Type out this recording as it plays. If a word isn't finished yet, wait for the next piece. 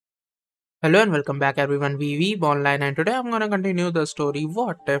Hello and welcome back everyone, we Weeb Online, and today I'm gonna continue the story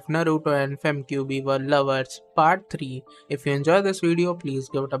What If Naruto and Fem Kyubi Were Lovers Part 3. If you enjoy this video, please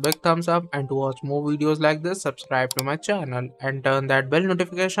give it a big thumbs up, and to watch more videos like this, subscribe to my channel and turn that bell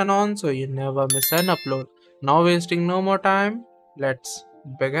notification on so you never miss an upload. Now wasting no more time, let's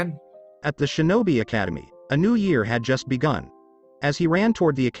begin. At the Shinobi Academy, a new year had just begun. As he ran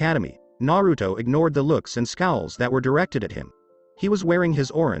toward the academy, Naruto ignored the looks and scowls that were directed at him. He was wearing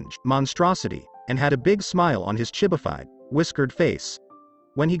his orange monstrosity and had a big smile on his chibified, whiskered face.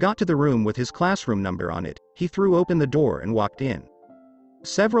 When he got to the room with his classroom number on it, he threw open the door and walked in.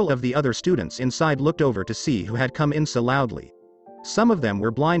 Several of the other students inside looked over to see who had come in so loudly. Some of them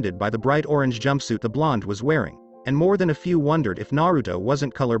were blinded by the bright orange jumpsuit the blonde was wearing, and more than a few wondered if Naruto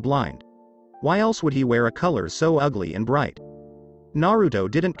wasn't color blind. Why else would he wear a color so ugly and bright? Naruto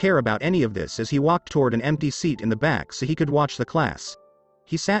didn't care about any of this as he walked toward an empty seat in the back so he could watch the class.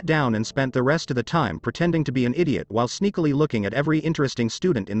 He sat down and spent the rest of the time pretending to be an idiot while sneakily looking at every interesting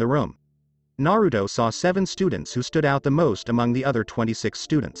student in the room. Naruto saw 7 students who stood out the most among the other 26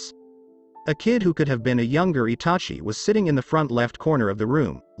 students. A kid who could have been a younger Itachi was sitting in the front left corner of the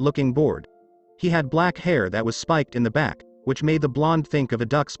room, looking bored. He had black hair that was spiked in the back, which made the blonde think of a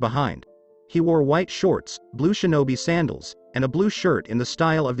duck's behind. He wore white shorts, blue shinobi sandals, and a blue shirt in the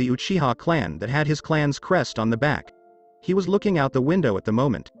style of the Uchiha clan that had his clan's crest on the back. He was looking out the window at the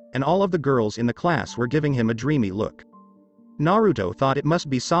moment, and all of the girls in the class were giving him a dreamy look. Naruto thought it must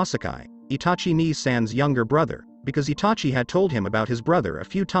be Sasuke, Itachi Ni-san's younger brother, because Itachi had told him about his brother a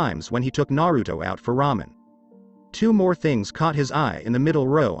few times when he took Naruto out for ramen. 2 more things caught his eye in the middle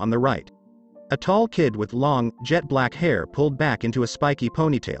row on the right. A tall kid with long, jet black hair pulled back into a spiky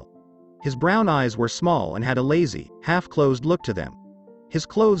ponytail. His brown eyes were small and had a lazy, half-closed look to them. His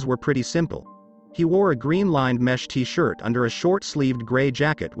clothes were pretty simple. He wore a green-lined mesh t-shirt under a short-sleeved gray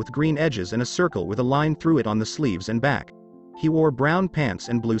jacket with green edges and a circle with a line through it on the sleeves and back. He wore brown pants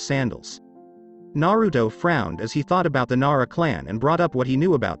and blue sandals. Naruto frowned as he thought about the Nara clan and brought up what he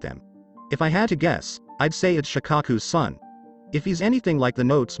knew about them. If I had to guess, I'd say it's Shikaku's son. If he's anything like the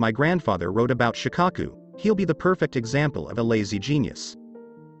notes my grandfather wrote about Shikaku, he'll be the perfect example of a lazy genius.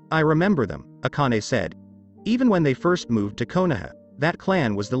 I remember them, Akane said. Even when they first moved to Konoha, that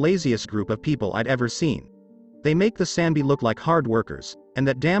clan was the laziest group of people I'd ever seen. They make the Sanbi look like hard workers, and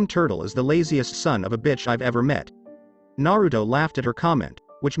that damn turtle is the laziest son of a bitch I've ever met. Naruto laughed at her comment,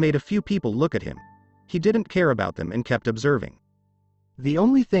 which made a few people look at him. He didn't care about them and kept observing. The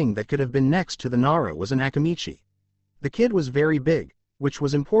only thing that could have been next to the Nara was an Akamichi. The kid was very big, which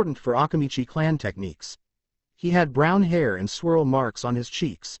was important for Akamichi clan techniques. He had brown hair and swirl marks on his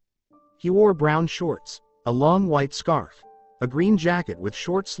cheeks. He wore brown shorts, a long white scarf, a green jacket with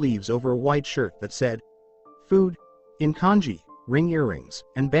short sleeves over a white shirt that said, "Food," in kanji, ring earrings,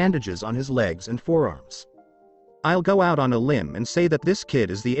 and bandages on his legs and forearms. I'll go out on a limb and say that this kid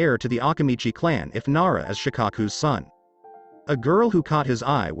is the heir to the Akamichi clan if Nara is Shikaku's son. A girl who caught his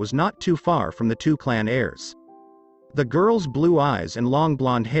eye was not too far from the 2 clan heirs. The girl's blue eyes and long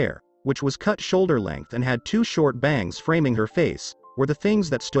blonde hair, which was cut shoulder length and had 2 short bangs framing her face, were the things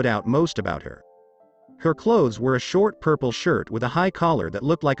that stood out most about her. Her clothes were a short purple shirt with a high collar that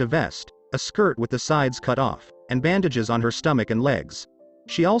looked like a vest, a skirt with the sides cut off, and bandages on her stomach and legs.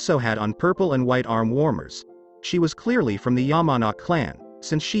 She also had on purple and white arm warmers. She was clearly from the Yamana clan,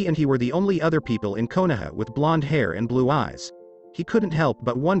 since she and he were the only other people in Konoha with blonde hair and blue eyes. He couldn't help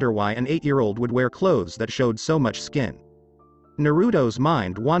but wonder why an 8-year-old would wear clothes that showed so much skin. Naruto's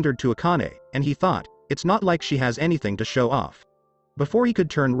mind wandered to Akane, and he thought, it's not like she has anything to show off. Before he could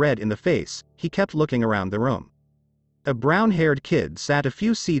turn red in the face, he kept looking around the room. A brown-haired kid sat a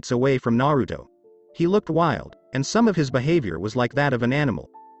few seats away from Naruto. He looked wild, and some of his behavior was like that of an animal.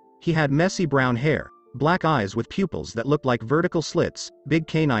 He had messy brown hair, black eyes with pupils that looked like vertical slits, big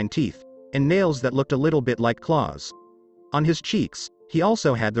canine teeth, and nails that looked a little bit like claws. On his cheeks, he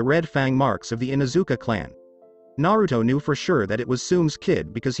also had the red fang marks of the Inuzuka clan. Naruto knew for sure that it was Tsume's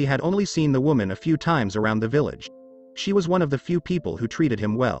kid because he had only seen the woman a few times around the village. She was one of the few people who treated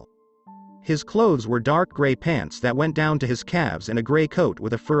him well. His clothes were dark gray pants that went down to his calves and a gray coat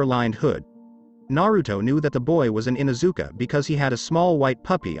with a fur-lined hood. Naruto knew that the boy was an Inuzuka because he had a small white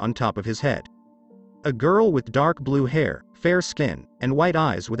puppy on top of his head. A girl with dark blue hair, fair skin, and white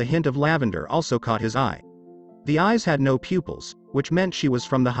eyes with a hint of lavender also caught his eye. The eyes had no pupils, which meant she was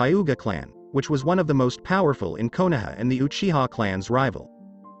from the Hyuga clan, which was one of the most powerful in Konoha and the Uchiha clan's rival.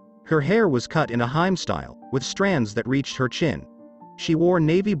 Her hair was cut in a Heim style, with strands that reached her chin. She wore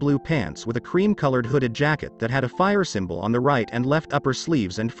navy blue pants with a cream-colored hooded jacket that had a fire symbol on the right and left upper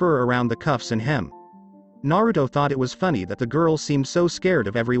sleeves and fur around the cuffs and hem. Naruto thought it was funny that the girl seemed so scared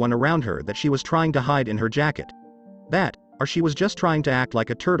of everyone around her that she was trying to hide in her jacket. That, or she was just trying to act like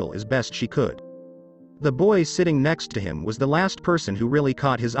a turtle as best she could. The boy sitting next to him was the last person who really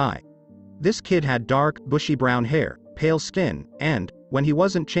caught his eye. This kid had dark, bushy brown hair, pale skin, and, when he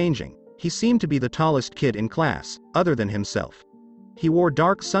wasn't changing, he seemed to be the tallest kid in class, other than himself. He wore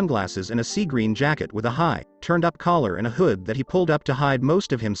dark sunglasses and a sea green jacket with a high, turned-up collar and a hood that he pulled up to hide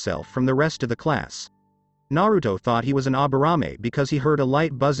most of himself from the rest of the class. Naruto thought he was an Aburame because he heard a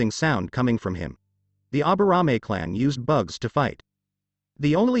light buzzing sound coming from him. The Aburame clan used bugs to fight.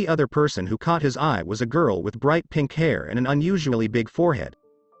 The only other person who caught his eye was a girl with bright pink hair and an unusually big forehead.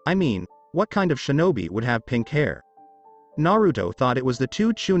 I mean, what kind of shinobi would have pink hair? Naruto thought it was the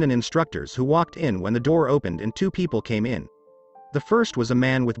two Chunin instructors who walked in when the door opened and two people came in. The first was a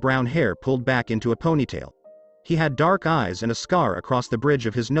man with brown hair pulled back into a ponytail. He had dark eyes and a scar across the bridge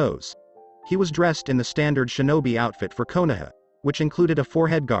of his nose. He was dressed in the standard shinobi outfit for Konoha, which included a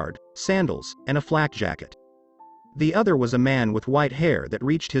forehead guard, sandals, and a flak jacket. The other was a man with white hair that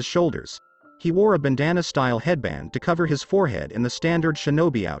reached his shoulders. He wore a bandana-style headband to cover his forehead in the standard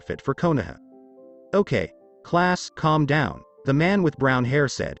shinobi outfit for Konoha. "Okay, class, calm down," the man with brown hair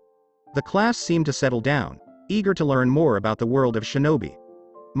said. The class seemed to settle down, eager to learn more about the world of shinobi.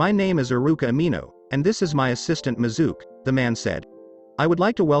 "My name is Iruka Amino, and this is my assistant Mizuki," the man said. "I would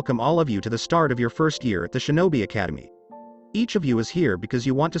like to welcome all of you to the start of your first year at the Shinobi Academy. Each of you is here because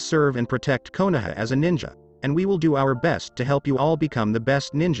you want to serve and protect Konoha as a ninja, and we will do our best to help you all become the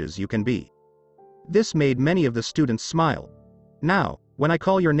best ninjas you can be." This made many of the students smile. "Now, when I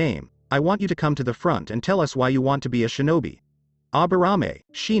call your name, I want you to come to the front and tell us why you want to be a shinobi." Aburame,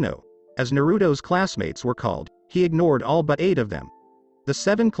 Shino, as Naruto's classmates were called, he ignored all but 8 of them. The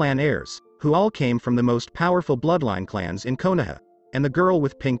 7 clan heirs, who all came from the most powerful bloodline clans in Konoha, and the girl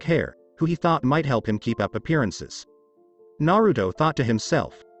with pink hair, who he thought might help him keep up appearances. Naruto thought to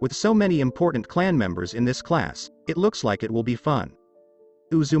himself, with so many important clan members in this class, it looks like it will be fun.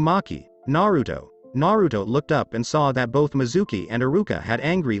 Uzumaki, Naruto. Naruto looked up and saw that both Mizuki and Iruka had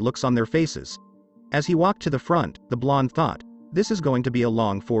angry looks on their faces. As he walked to the front, the blonde thought, this is going to be a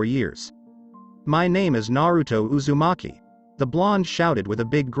long 4 years. "My name is Naruto Uzumaki," the blonde shouted with a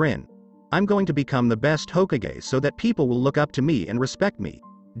big grin. "I'm going to become the best Hokage so that people will look up to me and respect me.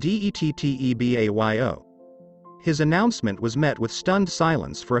 Dettebayo." His announcement was met with stunned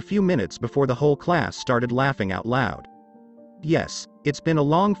silence for a few minutes before the whole class started laughing out loud. Yes, it's been a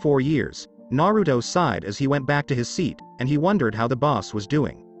long 4 years, Naruto sighed as he went back to his seat, and he wondered how the boss was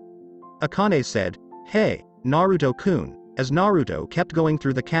doing. Akane said, "Hey, Naruto-kun," as Naruto kept going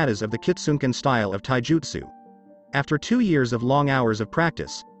through the katas of the Kitsunkan style of taijutsu. After 2 years of long hours of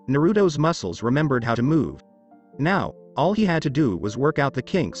practice, Naruto's muscles remembered how to move. Now, all he had to do was work out the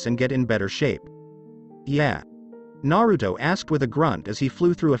kinks and get in better shape. "Yeah?" Naruto asked with a grunt as he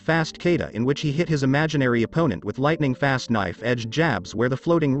flew through a fast kata in which he hit his imaginary opponent with lightning-fast knife-edged jabs where the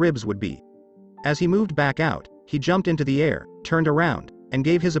floating ribs would be. As he moved back out, he jumped into the air, turned around, and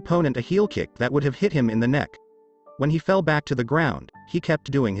gave his opponent a heel kick that would have hit him in the neck. When he fell back to the ground, he kept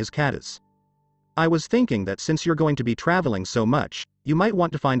doing his katas. "I was thinking that since you're going to be traveling so much, you might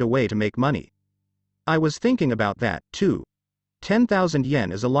want to find a way to make money." "I was thinking about that, too. 10,000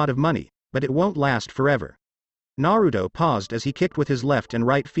 yen is a lot of money, but it won't last forever." Naruto paused as he kicked with his left and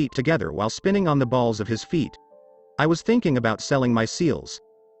right feet together while spinning on the balls of his feet. "I was thinking about selling my seals.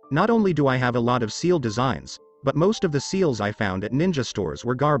 Not only do I have a lot of seal designs, but most of the seals I found at ninja stores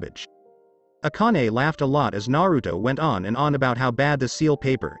were garbage." Akane laughed a lot as Naruto went on and on about how bad the seal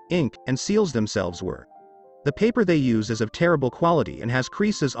paper, ink, and seals themselves were. "The paper they use is of terrible quality and has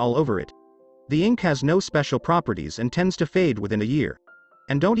creases all over it. The ink has no special properties and tends to fade within a year.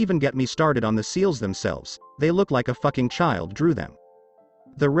 And don't even get me started on the seals themselves, they look like a fucking child drew them."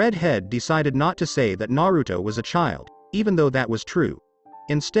 The redhead decided not to say that Naruto was a child, even though that was true.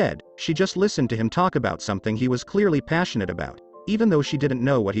 Instead, she just listened to him talk about something he was clearly passionate about, even though she didn't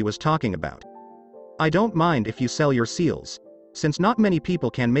know what he was talking about. "I don't mind if you sell your seals. Since not many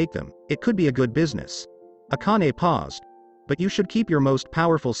people can make them, it could be a good business." Akane paused. "But you should keep your most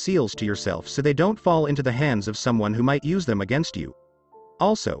powerful seals to yourself so they don't fall into the hands of someone who might use them against you.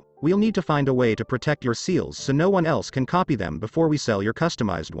 Also, we'll need to find a way to protect your seals so no one else can copy them before we sell your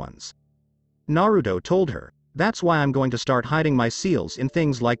customized ones." Naruto told her, "That's why I'm going to start hiding my seals in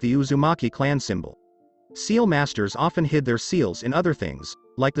things like the Uzumaki clan symbol." Seal masters often hid their seals in other things,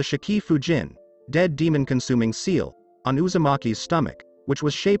 like the Shiki Fujin, dead demon-consuming seal, on Uzumaki's stomach, which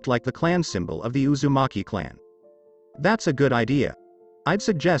was shaped like the clan symbol of the Uzumaki clan. "That's a good idea. I'd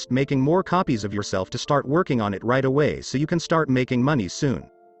suggest making more copies of yourself to start working on it right away so you can start making money soon."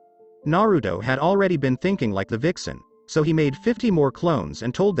 Naruto had already been thinking like the vixen, so he made 50 more clones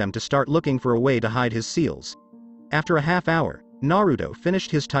and told them to start looking for a way to hide his seals. After a half hour, Naruto finished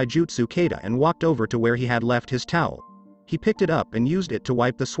his taijutsu kata and walked over to where he had left his towel. He picked it up and used it to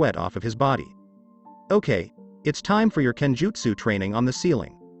wipe the sweat off of his body. Okay, it's time for your kenjutsu training on the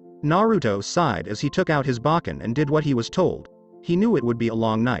ceiling. Naruto sighed as he took out his bakken and did what he was told. He knew it would be a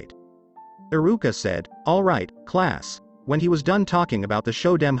long night. Iruka said, "All right, class," when he was done talking about the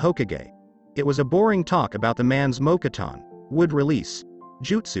Shoden Hokage. It was a boring talk about the man's Mokuton, wood release,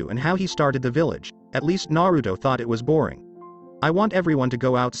 jutsu and how he started the village. At least Naruto thought it was boring. "I want everyone to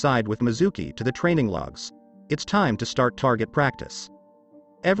go outside with Mizuki to the training logs. It's time to start target practice."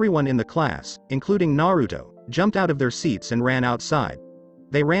 Everyone in the class, including Naruto, jumped out of their seats and ran outside.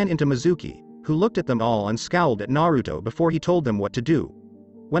 They ran into Mizuki, who looked at them all and scowled at Naruto before he told them what to do.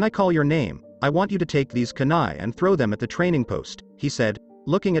 "When I call your name, I want you to take these kunai and throw them at the training post," he said,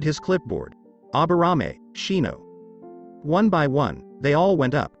 looking at his clipboard. Aburame, Shino. One by one, they all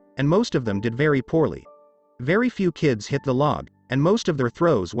went up, and most of them did very poorly. Very few kids hit the log, and most of their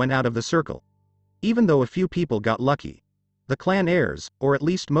throws went out of the circle. Even though a few people got lucky. The clan heirs, or at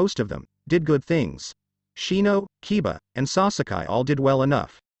least most of them, did good things. Shino, Kiba, and Sasuke all did well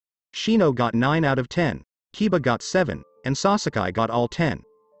enough. Shino got 9 out of 10, Kiba got 7, and Sasuke got all 10.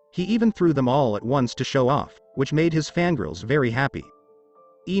 He even threw them all at once to show off, which made his fangirls very happy.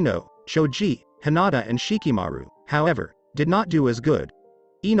 Ino, Choji, Hinata and Shikimaru, however, did not do as good.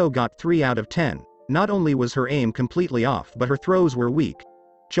 Ino got 3 out of 10, not only was her aim completely off but her throws were weak.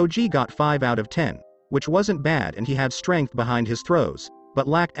 Choji got 5 out of 10, which wasn't bad and he had strength behind his throws, but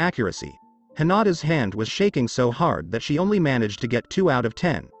lacked accuracy. Hinata's hand was shaking so hard that she only managed to get 2 out of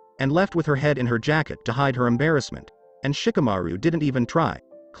 10, and left with her head in her jacket to hide her embarrassment, and Shikamaru didn't even try,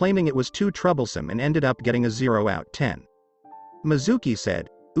 claiming it was too troublesome and ended up getting a 0 out of 10. Mizuki said,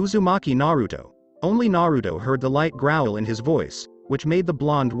 "Uzumaki Naruto." Only Naruto heard the light growl in his voice, which made the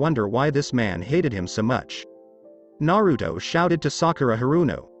blonde wonder why this man hated him so much. Naruto shouted to Sakura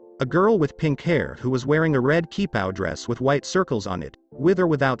Haruno, a girl with pink hair who was wearing a red kippou dress with white circles on it, with or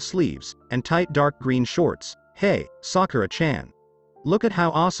without sleeves, and tight dark green shorts, "Hey, Sakura-chan. Look at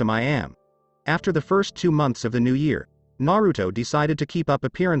how awesome I am." After the first 2 months of the new year, Naruto decided to keep up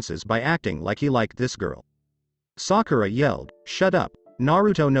appearances by acting like he liked this girl. Sakura yelled, "Shut up,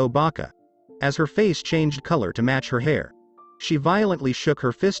 Naruto no baka," as her face changed color to match her hair. She violently shook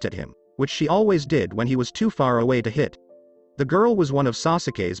her fist at him, which she always did when he was too far away to hit. The girl was one of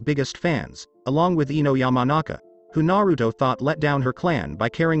Sasuke's biggest fans, along with Ino Yamanaka, who Naruto thought let down her clan by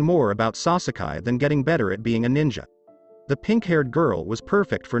caring more about Sasuke than getting better at being a ninja. The pink-haired girl was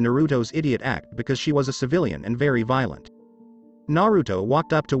perfect for Naruto's idiot act because she was a civilian and very violent. Naruto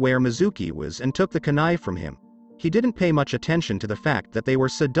walked up to where Mizuki was and took the kunai from him. He didn't pay much attention to the fact that they were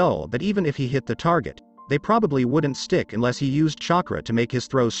so dull that even if he hit the target, they probably wouldn't stick unless he used chakra to make his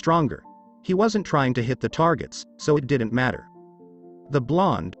throws stronger. He wasn't trying to hit the targets, so it didn't matter. The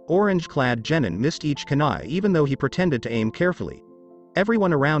blonde, orange-clad genin missed each kunai even though he pretended to aim carefully.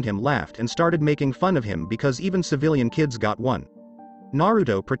 Everyone around him laughed and started making fun of him because even civilian kids got one.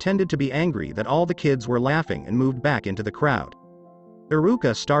 Naruto pretended to be angry that all the kids were laughing and moved back into the crowd.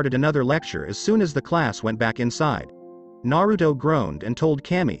 Iruka started another lecture as soon as the class went back inside. Naruto groaned and told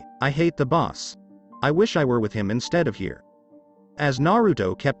Kami, "I hate the boss. I wish I were with him instead of here." As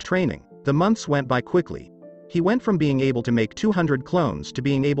Naruto kept training, the months went by quickly. He went from being able to make 200 clones to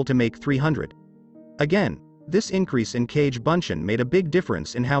being able to make 300. Again, this increase in Kage Bunshin made a big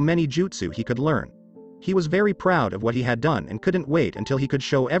difference in how many jutsu he could learn. He was very proud of what he had done and couldn't wait until he could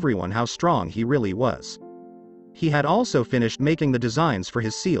show everyone how strong he really was. He had also finished making the designs for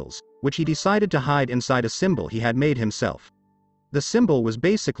his seals, which he decided to hide inside a symbol he had made himself. The symbol was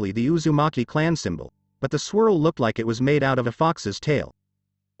basically the Uzumaki clan symbol, but the swirl looked like it was made out of a fox's tail.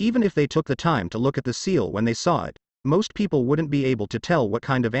 Even if they took the time to look at the seal when they saw it, most people wouldn't be able to tell what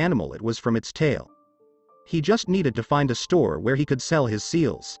kind of animal it was from its tail. He just needed to find a store where he could sell his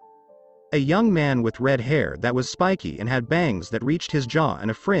seals. A young man with red hair that was spiky and had bangs that reached his jaw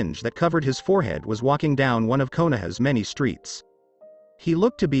and a fringe that covered his forehead was walking down one of Konoha's many streets. He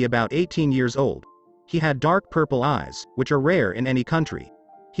looked to be about 18 years old. He had dark purple eyes, which are rare in any country.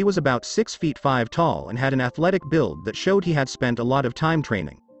 He was about 6 feet 5 tall and had an athletic build that showed he had spent a lot of time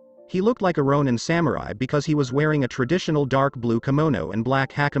training. He looked like a Ronin samurai because he was wearing a traditional dark blue kimono and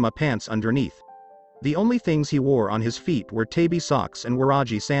black hakama pants underneath. The only things he wore on his feet were tabi socks and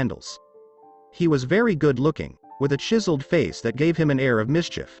waraji sandals. He was very good looking, with a chiseled face that gave him an air of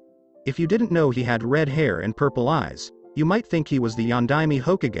mischief. If you didn't know he had red hair and purple eyes, you might think he was the Yondaime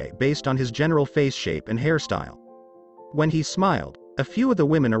Hokage based on his general face shape and hairstyle. When he smiled, A few of the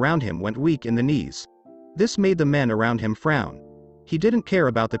women around him went weak in the knees. This made the men around him frown. He didn't care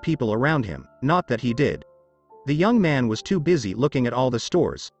about the people around him, not that he did. The young man was too busy looking at all the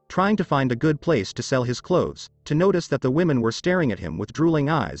stores, trying to find a good place to sell his clothes, to notice that the women were staring at him with drooling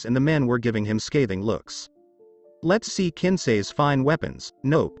eyes and the men were giving him scathing looks. Let's see Kinsei's fine weapons.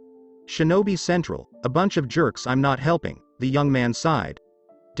 Nope. Shinobi Central, a bunch of jerks, I'm not helping, the young man sighed.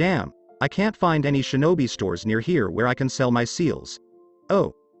 Damn, I can't find any shinobi stores near here where I can sell my seals.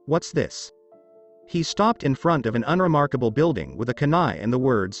 Oh, what's this? He stopped in front of an unremarkable building with a kunai and the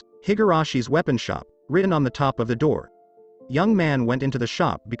words, Higarashi's Weapon Shop, written on the top of the door. Young man went into the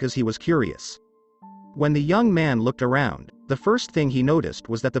shop because he was curious. When the young man looked around, the first thing he noticed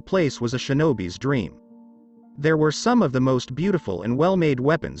was that the place was a shinobi's dream. There were some of the most beautiful and well-made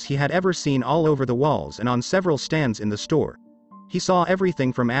weapons he had ever seen all over the walls and on several stands in the store. He saw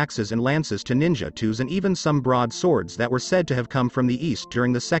everything from axes and lances to ninja tools and even some broadswords that were said to have come from the east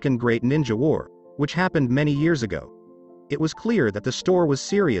during the Second Great Ninja War, which happened many years ago. It was clear that the store was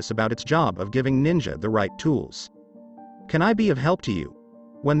serious about its job of giving ninja the right tools. Can I be of help to you?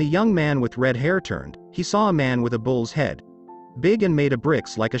 When the young man with red hair turned, he saw a man with a bull's head. Big and made of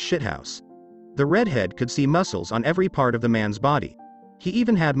bricks like a shithouse. The redhead could see muscles on every part of the man's body. He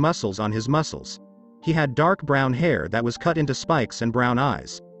even had muscles on his muscles. He had dark brown hair that was cut into spikes and brown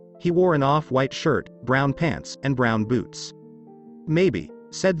eyes. He wore an off-white shirt, brown pants, and brown boots. Maybe,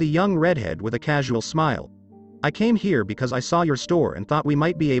 said the young redhead with a casual smile. I came here because I saw your store and thought we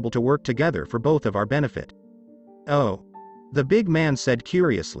might be able to work together for both of our benefit. Oh. The big man said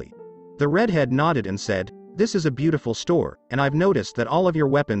curiously. The redhead nodded and said, this is a beautiful store, and I've noticed that all of your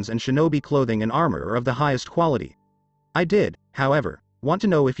weapons and shinobi clothing and armor are of the highest quality. I did, however, want to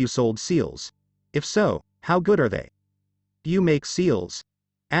know if you sold seals. If so, how good are they? Do you make seals?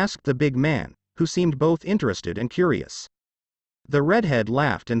 Asked the big man, who seemed both interested and curious. The redhead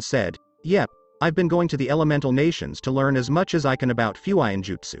laughed and said, yep, I've been going to the elemental nations to learn as much as I can about Fuian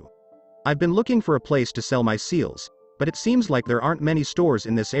Jutsu. I've been looking for a place to sell my seals, but it seems like there aren't many stores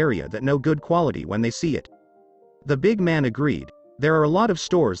in this area that know good quality when they see it. The big man agreed, there are a lot of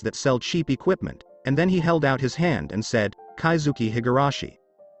stores that sell cheap equipment, and then he held out his hand and said, Kaizuki Higurashi.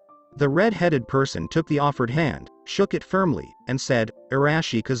 The red-headed person took the offered hand, shook it firmly, and said,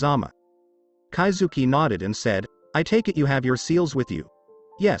 Arashi Kazama. Kaizuki nodded and said, I take it you have your seals with you.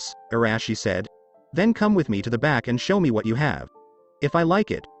 Yes, Arashi said. Then come with me to the back and show me what you have. If I like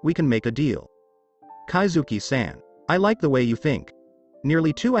it, we can make a deal. Kaizuki-san, I like the way you think.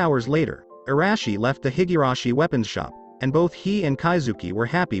 Nearly 2 hours later, Arashi left the Higurashi weapons shop, and both he and Kaizuki were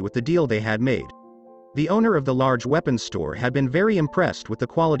happy with the deal they had made. The owner of the large weapons store had been very impressed with the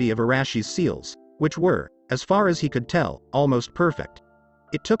quality of Arashi's seals, which were, as far as he could tell, almost perfect.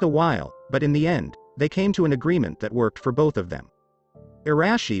 It took a while, but in the end, they came to an agreement that worked for both of them.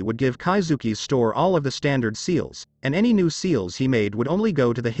 Arashi would give Kaizuki's store all of the standard seals, and any new seals he made would only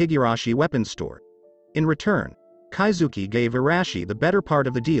go to the Higurashi weapons store. In return, Kaizuki gave Arashi the better part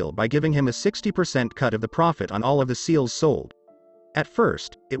of the deal by giving him a 60% cut of the profit on all of the seals sold. At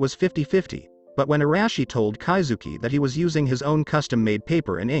first, it was 50-50, but when Arashi told Kaizuki that he was using his own custom-made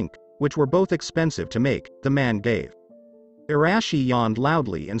paper and ink, which were both expensive to make, the man gave. Arashi yawned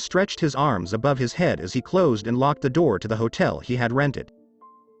loudly and stretched his arms above his head as he closed and locked the door to the hotel he had rented.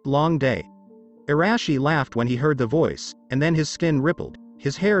 Long day. Arashi laughed when he heard the voice, and then his skin rippled,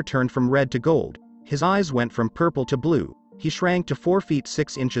 his hair turned from red to gold, his eyes went from purple to blue, he shrank to 4 feet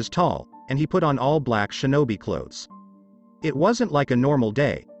 6 inches tall, and he put on all black shinobi clothes. It wasn't like a normal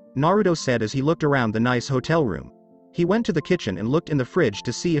day, Naruto said as he looked around the nice hotel room. He went to the kitchen and looked in the fridge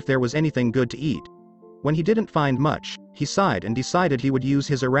to see if there was anything good to eat. When he didn't find much, he sighed and decided he would use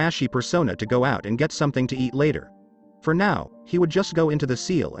his Arashi persona to go out and get something to eat later. For now, he would just go into the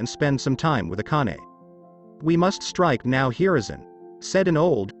seal and spend some time with Akane. We must strike now, Hiruzen, said an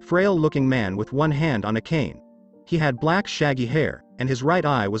old, frail-looking man with one hand on a cane. He had black shaggy hair, and his right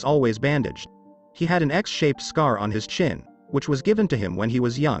eye was always bandaged. He had an X-shaped scar on his chin, which was given to him when he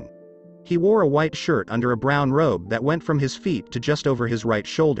was young. He wore a white shirt under a brown robe that went from his feet to just over his right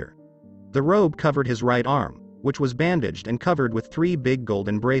shoulder. The robe covered his right arm, which was bandaged and covered with 3 big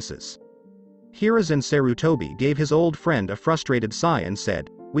golden braces. Hiruzen Sarutobi gave his old friend a frustrated sigh and said,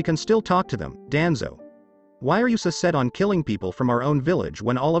 we can still talk to them, Danzo. Why are you so set on killing people from our own village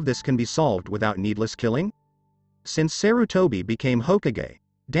when all of this can be solved without needless killing? Since Sarutobi became Hokage,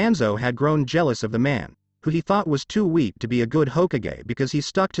 Danzo had grown jealous of the man, who he thought was too weak to be a good Hokage because he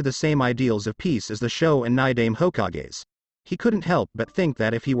stuck to the same ideals of peace as the Sho and Nidaime Hokages. He couldn't help but think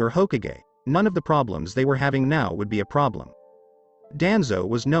that if he were Hokage, none of the problems they were having now would be a problem. Danzo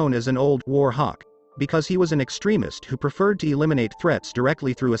was known as an old war hawk, because he was an extremist who preferred to eliminate threats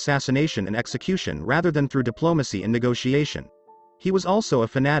directly through assassination and execution rather than through diplomacy and negotiation. He was also a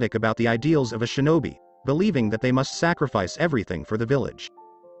fanatic about the ideals of a shinobi, believing that they must sacrifice everything for the village.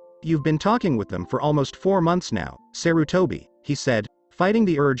 "You've been talking with them for almost 4 months now, Sarutobi," he said, fighting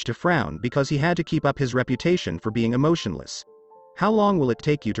the urge to frown because he had to keep up his reputation for being emotionless. "How long will it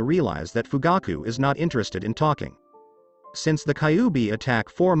take you to realize that Fugaku is not interested in talking?" Since the Kyubi attack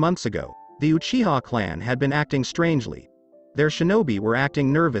 4 months ago, the Uchiha clan had been acting strangely. Their shinobi were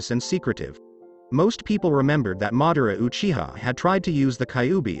acting nervous and secretive. Most people remembered that Madara Uchiha had tried to use the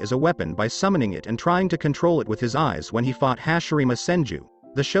Kyubi as a weapon by summoning it and trying to control it with his eyes when he fought Hashirima Senju,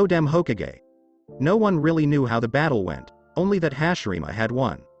 the Shodem Hokage. No one really knew how the battle went, only that Hashirima had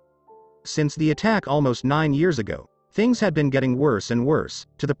won. Since the attack almost 9 years ago, things had been getting worse and worse,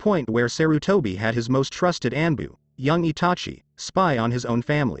 to the point where Sarutobi had his most trusted Anbu, young Itachi, spy on his own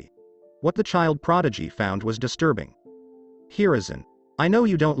family. What the child prodigy found was disturbing. "Hiruzen, I know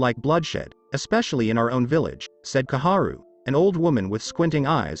you don't like bloodshed, especially in our own village," said Kaharu, an old woman with squinting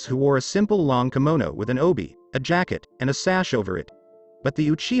eyes who wore a simple long kimono with an obi, a jacket, and a sash over it. "But the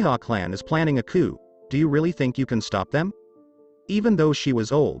Uchiha clan is planning a coup. Do you really think you can stop them?" Even though she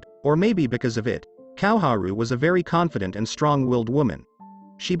was old, or maybe because of it, Kaoharu was a very confident and strong-willed woman.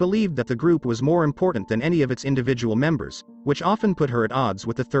 She believed that the group was more important than any of its individual members, which often put her at odds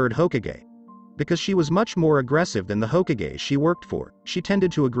with the third Hokage. Because she was much more aggressive than the Hokage she worked for, she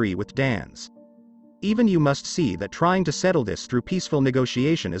tended to agree with Dan's. "Even you must see that trying to settle this through peaceful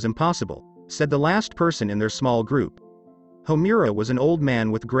negotiation is impossible," said the last person in their small group. Homura was an old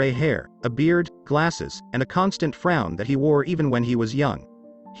man with gray hair, a beard, glasses, and a constant frown that he wore even when he was young.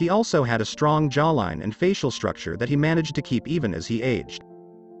 He also had a strong jawline and facial structure that he managed to keep even as he aged.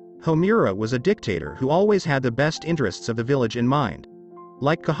 Homura was a dictator who always had the best interests of the village in mind.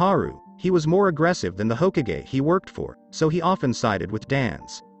 Like Kaharu, he was more aggressive than the Hokage he worked for, so he often sided with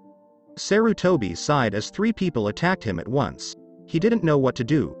Dan's. Sarutobi sighed as 3 people attacked him at once. He didn't know what to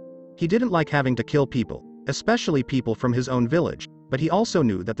do. He didn't like having to kill people, especially people from his own village, but he also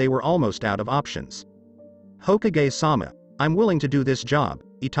knew that they were almost out of options. "Hokage-sama, I'm willing to do this job,"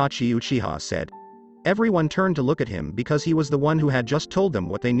 Itachi Uchiha said. Everyone turned to look at him because he was the one who had just told them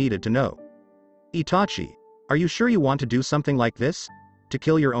what they needed to know. "Itachi, are you sure you want to do something like this? To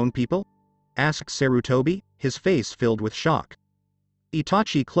kill your own people?" asked Sarutobi, his face filled with shock.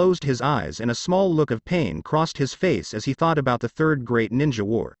 Itachi closed his eyes and a small look of pain crossed his face as he thought about the Third Great Ninja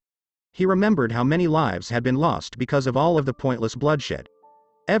War. He remembered how many lives had been lost because of all of the pointless bloodshed.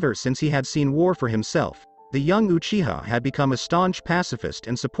 Ever since he had seen war for himself, the young Uchiha had become a staunch pacifist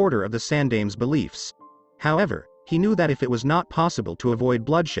and supporter of the Sandame's beliefs. However, he knew that if it was not possible to avoid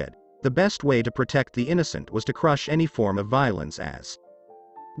bloodshed, the best way to protect the innocent was to crush any form of violence as.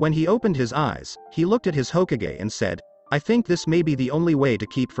 When he opened his eyes, he looked at his Hokage and said, "I think this may be the only way to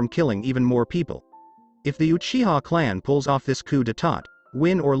keep from killing even more people. If the Uchiha clan pulls off this coup d'etat,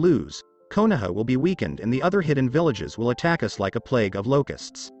 win or lose, Konoha will be weakened and the other hidden villages will attack us like a plague of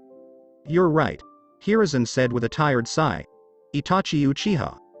locusts." "You're right," Hiruzen said with a tired sigh. "Itachi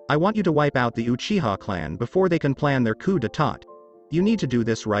Uchiha, I want you to wipe out the Uchiha clan before they can plan their coup d'etat. You need to do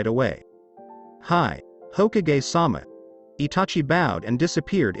this right away." "Hi, Hokage-sama." Itachi bowed and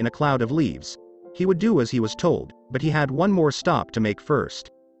disappeared in a cloud of leaves. He would do as he was told, but he had one more stop to make first.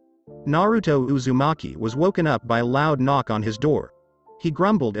 Naruto Uzumaki was woken up by a loud knock on his door. He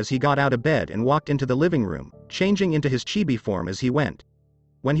grumbled as he got out of bed and walked into the living room, changing into his chibi form as he went.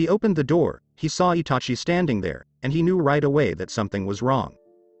 When he opened the door, he saw Itachi standing there, and he knew right away that something was wrong.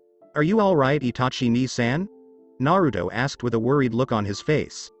 "Are you alright, Itachi-ni-san?" Naruto asked with a worried look on his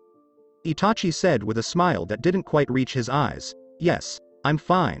face. Itachi said with a smile that didn't quite reach his eyes, "Yes, I'm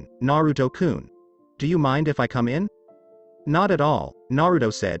fine, Naruto-kun. Do you mind if I come in?" "Not at all,"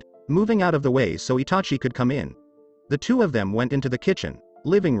 Naruto said, moving out of the way so Itachi could come in. The two of them went into the kitchen,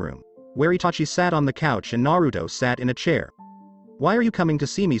 living room, where Itachi sat on the couch and Naruto sat in a chair. "Why are you coming to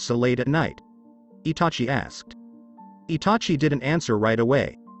see me so late at night?" Itachi asked. Itachi didn't answer right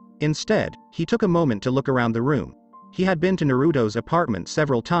away. Instead, he took a moment to look around the room. He had been to Naruto's apartment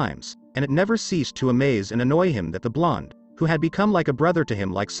several times, and it never ceased to amaze and annoy him that the blonde, who had become like a brother to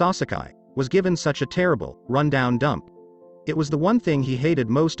him like Sasuke, was given such a terrible, run-down dump. It was the one thing he hated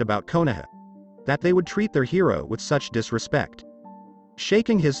most about Konoha. That they would treat their hero with such disrespect.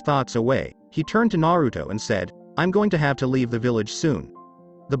 Shaking his thoughts away, he turned to Naruto and said, "I'm going to have to leave the village soon."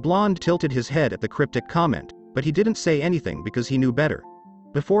 The blonde tilted his head at the cryptic comment, but he didn't say anything because he knew better.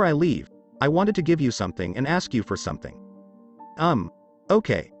 "Before I leave, I wanted to give you something and ask you for something."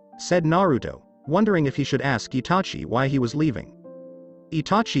 Okay, said Naruto, wondering if he should ask Itachi why he was leaving.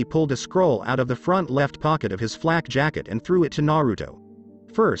 Itachi pulled a scroll out of the front left pocket of his flak jacket and threw it to Naruto.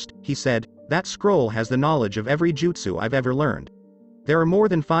 First, he said, that scroll has the knowledge of every jutsu I've ever learned. There are more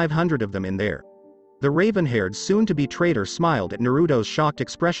than 500 of them in there. The raven-haired soon-to-be traitor smiled at Naruto's shocked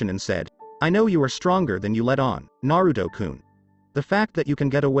expression and said, I know you are stronger than you let on, Naruto-kun. The fact that you can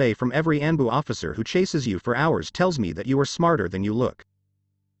get away from every Anbu officer who chases you for hours tells me that you are smarter than you look.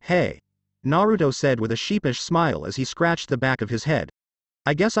 Hey. Naruto said with a sheepish smile as he scratched the back of his head.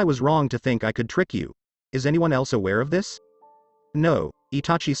 I guess I was wrong to think I could trick you. Is anyone else aware of this? No,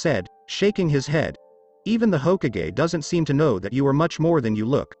 Itachi said, shaking his head. Even the Hokage doesn't seem to know that you are much more than you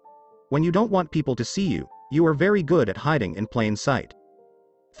look. When you don't want people to see you, you are very good at hiding in plain sight.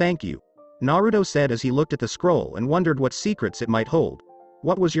 Thank you. Naruto said as he looked at the scroll and wondered what secrets it might hold.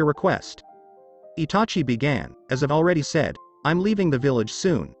 What was your request? Itachi began, as I've already said, I'm leaving the village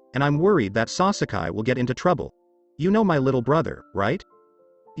soon, and I'm worried that Sasuke will get into trouble. You know my little brother, right?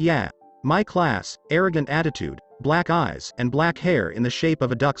 Yeah. My class, arrogant attitude, black eyes and black hair in the shape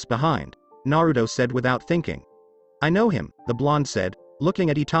of a duck's behind, Naruto said without thinking. I know him, the blonde said,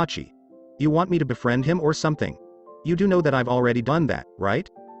 looking at Itachi. You want me to befriend him or something? You do know that I've already done that, right?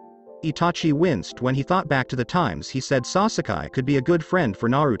 Itachi winced when he thought back to the times he said Sasuke could be a good friend for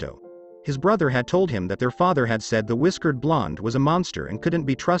Naruto. His brother had told him that their father had said the whiskered blonde was a monster and couldn't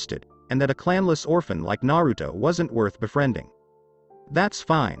be trusted, and that a clanless orphan like Naruto wasn't worth befriending. That's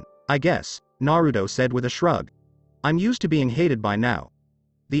fine, I guess, Naruto said with a shrug. I'm used to being hated by now.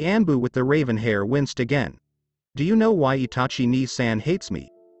 The Anbu with the raven hair winced again. Do you know why Itachi ni-san hates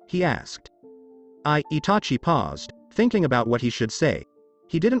me? He asked. Itachi paused, thinking about what he should say.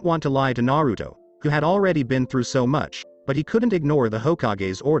 He didn't want to lie to Naruto, who had already been through so much, but he couldn't ignore the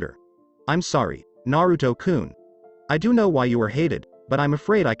Hokage's order. I'm sorry, Naruto-kun. I do know why you are hated, but I'm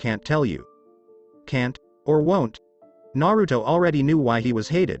afraid I can't tell you. Can't, or won't? Naruto already knew why he was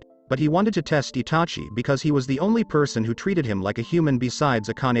hated, but he wanted to test Itachi because he was the only person who treated him like a human besides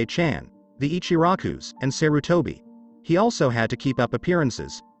Akane-chan, the Ichirakus, and Sarutobi. He also had to keep up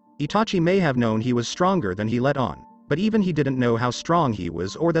appearances. Itachi may have known he was stronger than he let on, but even he didn't know how strong he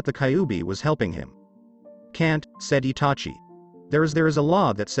was or that the Kyubi was helping him. Can't, said Itachi. There is a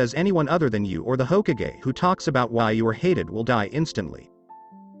law that says anyone other than you or the Hokage who talks about why you are hated will die instantly.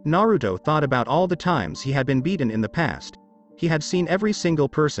 Naruto thought about all the times he had been beaten in the past. He had seen every single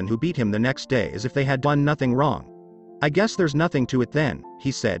person who beat him the next day as if they had done nothing wrong. I guess there's nothing to it then,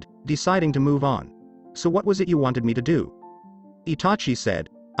 he said, deciding to move on. So what was it you wanted me to do? Itachi said,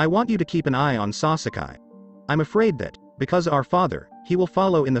 I want you to keep an eye on Sasuke. I'm afraid that, because our father, he will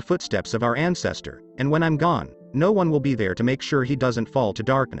follow in the footsteps of our ancestor, and when I'm gone, no one will be there to make sure he doesn't fall to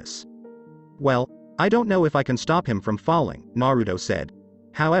darkness. Well, I don't know if I can stop him from falling, Naruto said.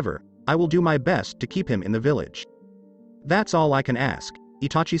 However, I will do my best to keep him in the village. That's all I can ask,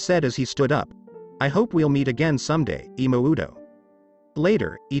 Itachi said as he stood up. I hope we'll meet again someday, Imoudo.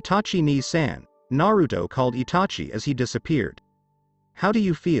 Later, Itachi ni-san, Naruto called Itachi as he disappeared. How do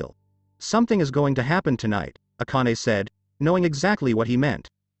you feel? Something is going to happen tonight, Akane said, knowing exactly what he meant.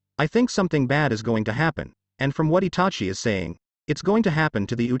 I think something bad is going to happen, and from what Itachi is saying, it's going to happen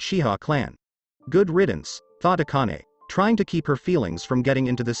to the Uchiha clan. Good riddance, thought Akane, trying to keep her feelings from getting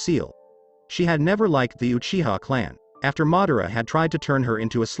into the seal. She had never liked the Uchiha clan, after Madara had tried to turn her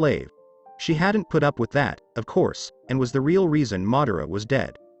into a slave. She hadn't put up with that, of course, and was the real reason Madara was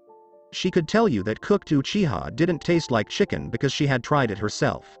dead. She could tell you that cooked Uchiha didn't taste like chicken because she had tried it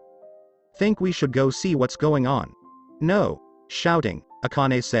herself. Think we should go see what's going on? No, shouting,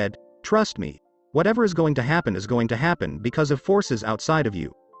 Akane said, trust me. Whatever is going to happen because of forces outside of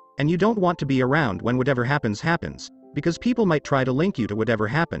you. And you don't want to be around when whatever happens, because people might try to link you to whatever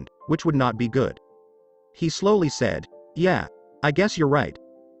happened, which would not be good. He slowly said, yeah, I guess you're right.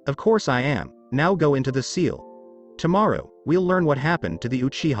 Of course I am, now go into the seal. Tomorrow, we'll learn what happened to the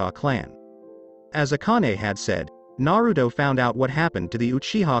Uchiha clan. As Akane had said, Naruto found out what happened to the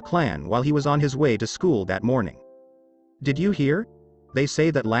Uchiha clan while he was on his way to school that morning. Did you hear? They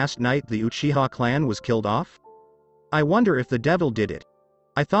say that last night the Uchiha clan was killed off? I wonder if the devil did it.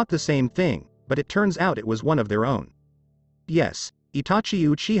 I thought the same thing, but it turns out it was one of their own. Yes, Itachi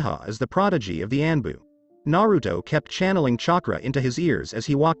Uchiha is the prodigy of the Anbu. Naruto kept channeling chakra into his ears as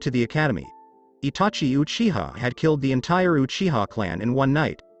he walked to the academy. Itachi Uchiha had killed the entire Uchiha clan in one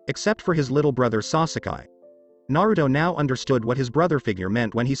night, except for his little brother Sasuke. Naruto now understood what his brother figure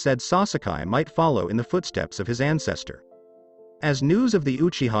meant when he said Sasuke might follow in the footsteps of his ancestor. As news of the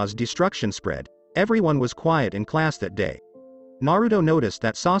Uchiha's destruction spread, everyone was quiet in class that day. Naruto noticed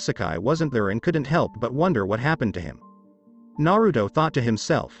that Sasuke wasn't there and couldn't help but wonder what happened to him. Naruto thought to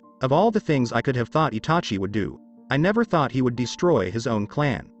himself, of all the things I could have thought Itachi would do, I never thought he would destroy his own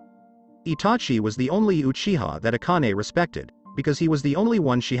clan. Itachi was the only Uchiha that Akane respected, because he was the only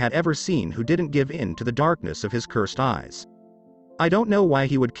one she had ever seen who didn't give in to the darkness of his cursed eyes. I don't know why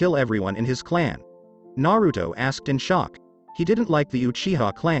he would kill everyone in his clan. Naruto asked in shock. He didn't like the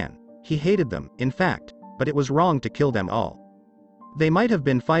Uchiha clan, he hated them, in fact, but it was wrong to kill them all. They might have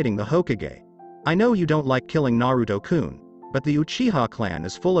been fighting the Hokage. I know you don't like killing Naruto-kun, but the Uchiha clan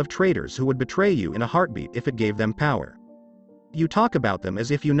is full of traitors who would betray you in a heartbeat if it gave them power. You talk about them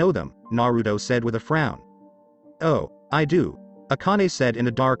as if you know them, Naruto said with a frown. Oh, I do, Akane said in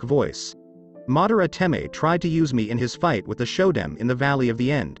a dark voice. Madara Teme tried to use me in his fight with the Shoden in the Valley of the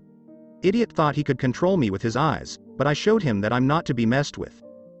End. Idiot thought he could control me with his eyes, but I showed him that I'm not to be messed with.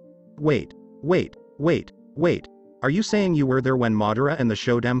 Wait. Are you saying you were there when Madara and the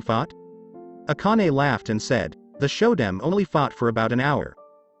Shoden fought? Akane laughed and said, the Shoden only fought for about an hour.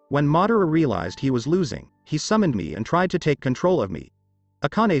 When Madara realized he was losing, he summoned me and tried to take control of me.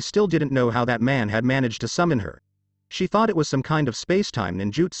 Akane still didn't know how that man had managed to summon her. She thought it was some kind of space-time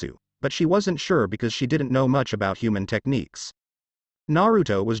ninjutsu, but she wasn't sure because she didn't know much about human techniques.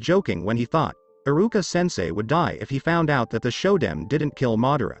 Naruto was joking when he thought, Iruka-sensei would die if he found out that the Shoden didn't kill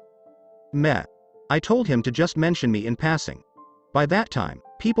Madara. Meh. I told him to just mention me in passing. By that time,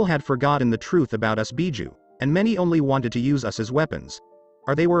 people had forgotten the truth about us Biju, and many only wanted to use us as weapons.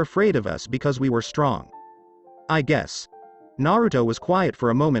 Or they were afraid of us because we were strong. I guess. Naruto was quiet for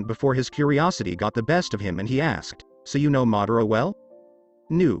a moment before his curiosity got the best of him and he asked, so you know Madara well?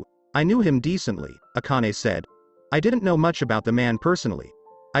 I knew him decently, Akane said. I didn't know much about the man personally.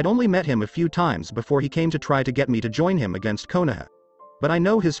 I'd only met him a few times before he came to try to get me to join him against Konoha. But I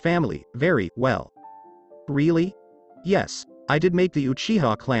know his family very well. Really? Yes, I did make the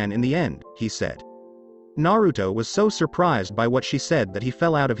Uchiha clan in the end, he said. Naruto was so surprised by what she said that he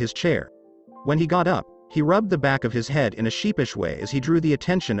fell out of his chair. When he got up, he rubbed the back of his head in a sheepish way as he drew the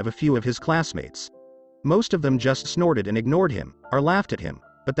attention of a few of his classmates. Most of them just snorted and ignored him, or laughed at him,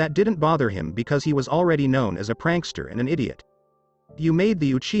 but that didn't bother him because he was already known as a prankster and an idiot. You made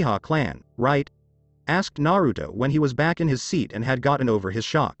the Uchiha clan, right? Asked Naruto when he was back in his seat and had gotten over his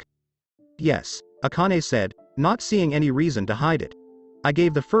shock. Yes, Akane said, not seeing any reason to hide it. I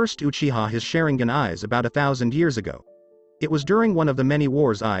gave the first Uchiha his Sharingan eyes about 1,000 years ago. It was during one of the many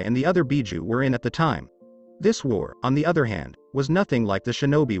wars I and the other Biju were in at the time. This war, on the other hand, was nothing like the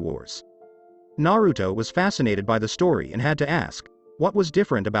Shinobi Wars. Naruto was fascinated by the story and had to ask, what was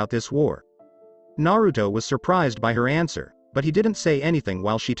different about this war? Naruto was surprised by her answer, but he didn't say anything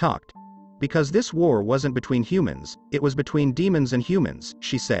while she talked. Because this war wasn't between humans, it was between demons and humans,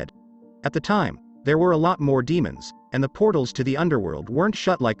 she said. At the time, there were a lot more demons, and the portals to the underworld weren't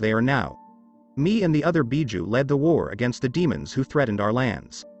shut like they are now. Me and the other Biju led the war against the demons who threatened our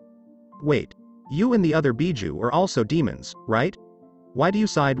lands. Wait, you and the other Biju are also demons, right? Why do you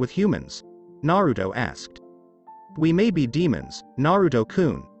side with humans? Naruto asked. We may be demons,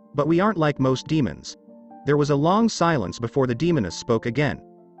 Naruto-kun, but we aren't like most demons. There was a long silence before the demoness spoke again.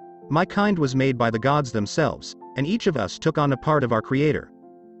 My kind was made by the gods themselves, and each of us took on a part of our creator.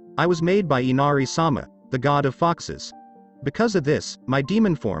 I was made by Inari-sama, the god of foxes. Because of this, my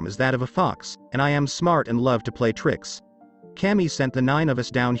demon form is that of a fox, and I am smart and love to play tricks. Kami sent the 9 of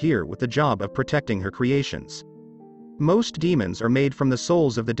us down here with the job of protecting her creations. Most demons are made from the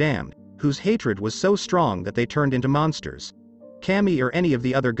souls of the damned, whose hatred was so strong that they turned into monsters. Kami or any of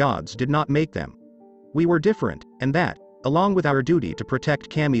the other gods did not make them. We were different, and that, along with our duty to protect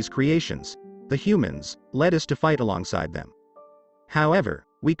Kami's creations, the humans, led us to fight alongside them. However,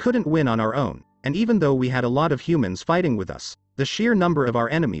 we couldn't win on our own, and even though we had a lot of humans fighting with us, the sheer number of our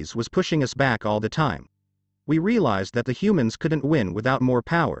enemies was pushing us back all the time. We realized that the humans couldn't win without more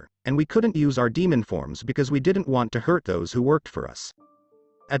power, and we couldn't use our demon forms because we didn't want to hurt those who worked for us.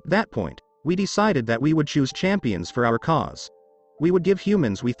 At that point, we decided that we would choose champions for our cause. We would give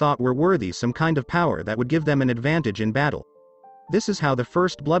humans we thought were worthy some kind of power that would give them an advantage in battle. This is how the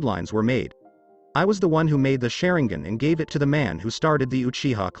first bloodlines were made. I was the one who made the Sharingan and gave it to the man who started the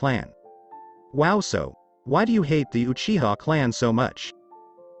Uchiha clan. Wow, so, why do you hate the Uchiha clan so much?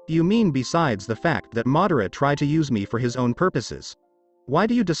 You mean besides the fact that Madara tried to use me for his own purposes? Why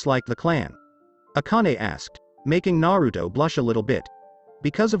do you dislike the clan? Akane asked, making Naruto blush a little bit.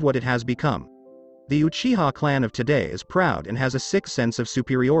 Because of what it has become. The Uchiha clan of today is proud and has a sick sense of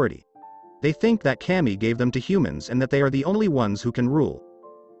superiority. They think that Kami gave them to humans and that they are the only ones who can rule.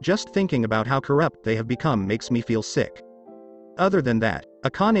 Just thinking about how corrupt they have become makes me feel sick. Other than that,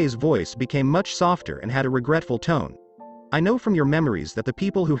 Akane's voice became much softer and had a regretful tone. I know from your memories that the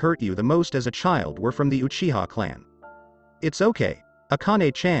people who hurt you the most as a child were from the Uchiha clan. It's okay,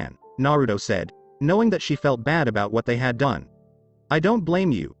 Akane-chan, Naruto said. knowing that she felt bad about what they had done. I don't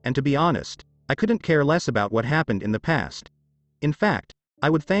blame you, and to be honest, I couldn't care less about what happened in the past. In fact, I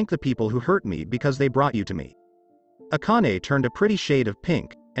would thank the people who hurt me because they brought you to me. Akane turned a pretty shade of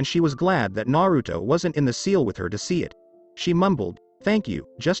pink, and she was glad that Naruto wasn't in the seal with her to see it. She mumbled, "Thank you,"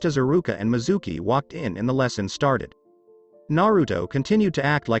 just as Iruka and Mizuki walked in and the lesson started. Naruto continued to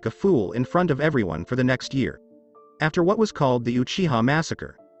act like a fool in front of everyone for the next year. After what was called the Uchiha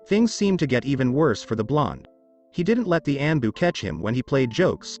Massacre, things seemed to get even worse for the blonde. He didn't let the Anbu catch him when he played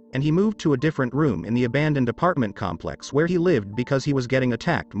jokes, and he moved to a different room in the abandoned apartment complex where he lived because he was getting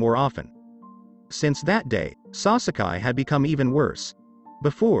attacked more often. Since that day, Sasuke had become even worse.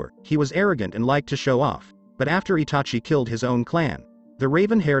 Before, he was arrogant and liked to show off, but after Itachi killed his own clan, the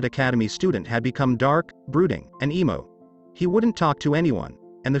raven-haired academy student had become dark, brooding, and emo. He wouldn't talk to anyone,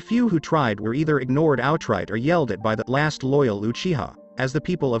 and the few who tried were either ignored outright or yelled at by the last loyal Uchiha, as the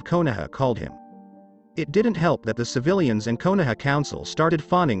people of Konoha called him. It didn't help that the civilians and Konoha Council started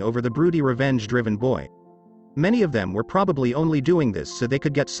fawning over the broody revenge-driven boy. Many of them were probably only doing this so they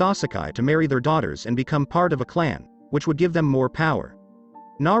could get Sasuke to marry their daughters and become part of a clan, which would give them more power.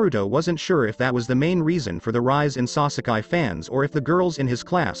 Naruto wasn't sure if that was the main reason for the rise in Sasuke fans or if the girls in his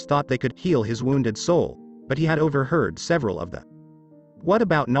class thought they could heal his wounded soul, but he had overheard several of them. What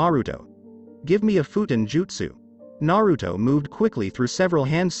about Naruto? Give me a Futen jutsu. Naruto moved quickly through several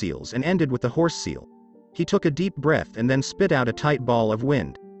hand seals and ended with the horse seal. He took a deep breath and then spit out a tight ball of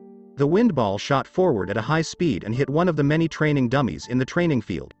wind. The wind ball shot forward at a high speed and hit one of the many training dummies in the training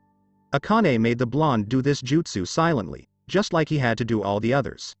field. Akane made the blonde do this jutsu silently, just like he had to do all the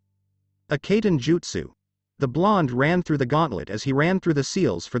others. A Kaiten jutsu. The blonde ran through the gauntlet as he ran through the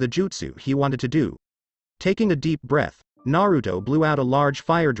seals for the jutsu he wanted to do. Taking a deep breath, Naruto blew out a large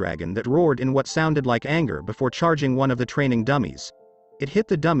fire dragon that roared in what sounded like anger before charging one of the training dummies. It hit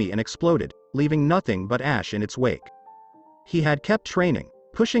the dummy and exploded, leaving nothing but ash in its wake. He had kept training,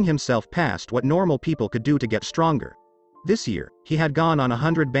 pushing himself past what normal people could do to get stronger. This year, he had gone on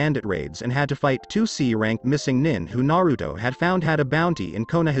 100 bandit raids and had to fight 2 C-ranked missing nin who Naruto had found had a bounty in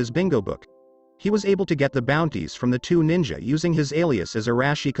Konoha's bingo book. He was able to get the bounties from the 2 ninja using his alias as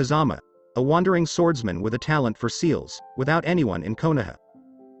Arashi Kazama, a wandering swordsman with a talent for seals, without anyone in Konoha.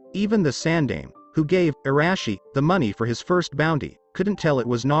 Even the Sandame, who gave Arashi the money for his first bounty, couldn't tell it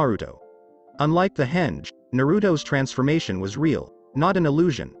was Naruto. Unlike the henge, Naruto's transformation was real, not an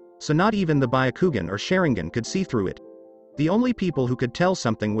illusion, so not even the Byakugan or Sharingan could see through it. The only people who could tell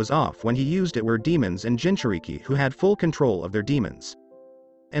something was off when he used it were demons and Jinchuriki who had full control of their demons.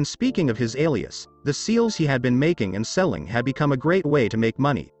 And speaking of his alias, the seals he had been making and selling had become a great way to make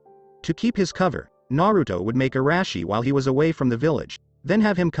money. To keep his cover, Naruto would make Arashi while he was away from the village, then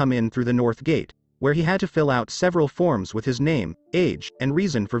have him come in through the north gate, where he had to fill out several forms with his name, age, and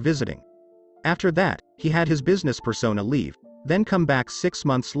reason for visiting. After that, he had his business persona leave, then come back 6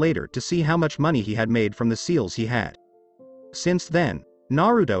 months later to see how much money he had made from the seals he had. Since then,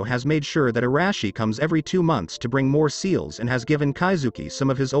 Naruto has made sure that Arashi comes every 2 months to bring more seals and has given Kaizuki some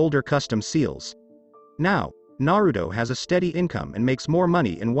of his older custom seals. Now, Naruto has a steady income and makes more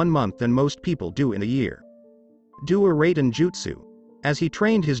money in 1 month than most people do in a year. Do a Raiden Jutsu. As he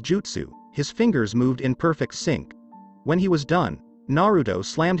trained his jutsu, his fingers moved in perfect sync. When he was done, Naruto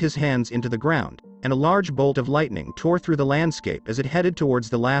slammed his hands into the ground, and a large bolt of lightning tore through the landscape as it headed towards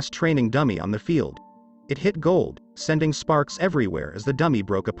the last training dummy on the field. It hit gold, sending sparks everywhere as the dummy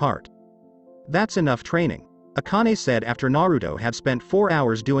broke apart. That's enough training, Akane said after Naruto had spent 4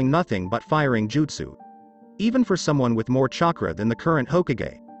 hours doing nothing but firing jutsu. Even for someone with more chakra than the current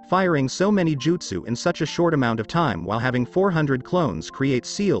Hokage, firing so many jutsu in such a short amount of time while having 400 clones create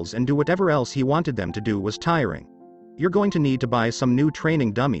seals and do whatever else he wanted them to do was tiring. You're going to need to buy some new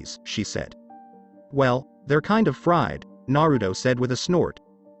training dummies, she said. Well, they're kind of fried, Naruto said with a snort.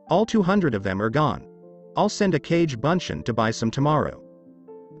 All 200 of them are gone. I'll send a Kage Bunshin to buy some tomorrow.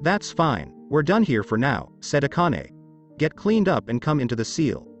 That's fine, we're done here for now, said Akane. Get cleaned up and come into the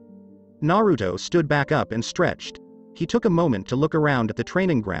seal. Naruto stood back up and stretched. He took a moment to look around at the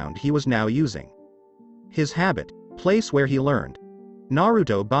training ground he was now using. His habit, place where he learned.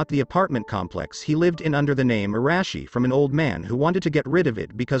 Naruto bought the apartment complex he lived in under the name Arashi from an old man who wanted to get rid of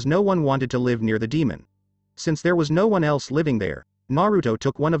it because no one wanted to live near the demon. Since there was no one else living there, Naruto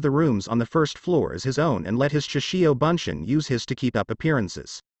took one of the rooms on the first floor as his own and let his Shishio Bunshin use his to keep up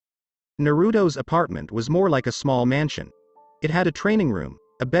appearances. Naruto's apartment was more like a small mansion. It had a training room,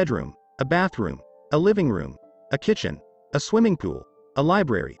 a bedroom, a bathroom, a living room, a kitchen, a swimming pool, a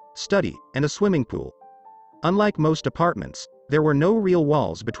library, study, and a swimming pool. Unlike most apartments, there were no real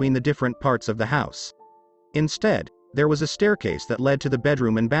walls between the different parts of the house. Instead, there was a staircase that led to the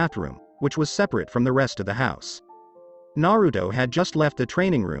bedroom and bathroom, which was separate from the rest of the house. Naruto had just left the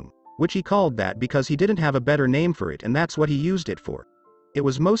training room, which he called that because he didn't have a better name for it and that's what he used it for. It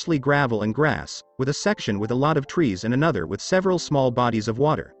was mostly gravel and grass, with a section with a lot of trees and another with several small bodies of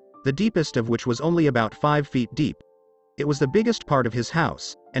water, the deepest of which was only about 5 feet deep. It was the biggest part of his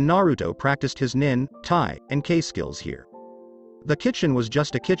house, and Naruto practiced his nin, tai, and kei skills here. The kitchen was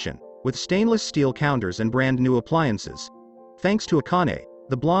just a kitchen, with stainless steel counters and brand new appliances. Thanks to Akane,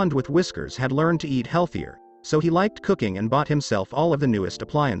 the blonde with whiskers had learned to eat healthier, so he liked cooking and bought himself all of the newest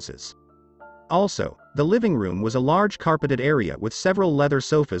appliances. Also, the living room was a large carpeted area with several leather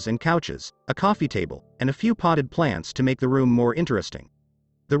sofas and couches, a coffee table, and a few potted plants to make the room more interesting.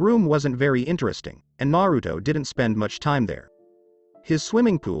 The room wasn't very interesting, and Naruto didn't spend much time there. His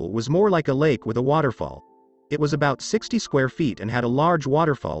swimming pool was more like a lake with a waterfall. It was about 60 square feet and had a large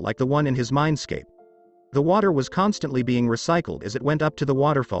waterfall like the one in his mindscape. The water was constantly being recycled as it went up to the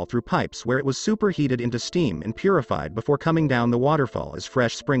waterfall through pipes where it was superheated into steam and purified before coming down the waterfall as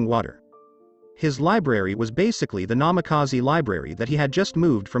fresh spring water. His library was basically the Namikaze library that he had just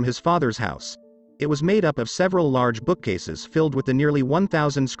moved from his father's house. It was made up of several large bookcases filled with the nearly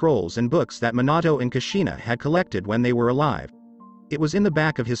 1,000 scrolls and books that Minato and Kushina had collected when they were alive. It was in the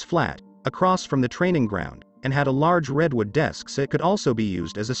back of his flat, across from the training ground, and had a large redwood desk so it could also be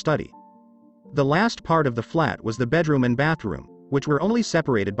used as a study. The last part of the flat was the bedroom and bathroom, which were only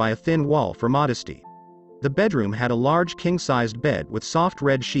separated by a thin wall for modesty. The bedroom had a large king-sized bed with soft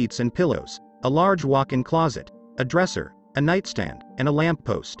red sheets and pillows, a large walk-in closet, a dresser, a nightstand, and a lamp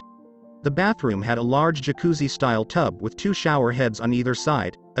post. The bathroom had a large jacuzzi-style tub with 2 shower heads on either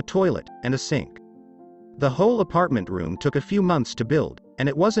side, a toilet, and a sink. The whole apartment room took a few months to build, and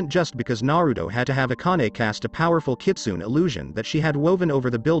it wasn't just because Naruto had to have Akane cast a powerful kitsune illusion that she had woven over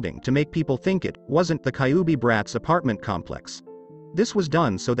the building to make people think it wasn't the Kyubi brats' apartment complex. This was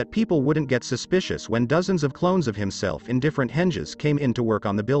done so that people wouldn't get suspicious when dozens of clones of himself in different henges came in to work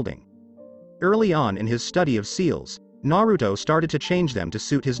on the building. Early on in his study of seals, Naruto started to change them to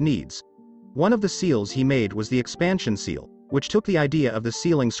suit his needs. One of the seals he made was the expansion seal, which took the idea of the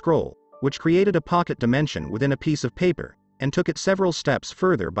sealing scroll, which created a pocket dimension within a piece of paper, and took it several steps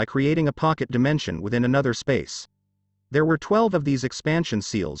further by creating a pocket dimension within another space. There were 12 of these expansion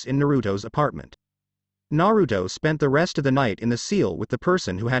seals in Naruto's apartment. Naruto spent the rest of the night in the seal with the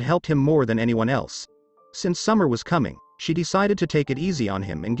person who had helped him more than anyone else. Since summer was coming, she decided to take it easy on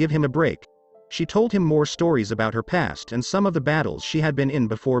him and give him a break. She told him more stories about her past and some of the battles she had been in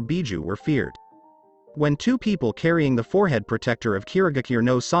before Biju were feared. When 2 people carrying the forehead protector of Kirigakure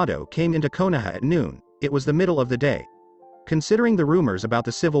no Sato came into Konoha at noon, it was the middle of the day. Considering the rumors about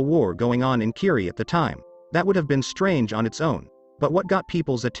the civil war going on in Kiri at the time, that would have been strange on its own, but what got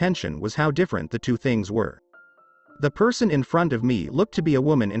people's attention was how different the 2 things were. The person in front of me looked to be a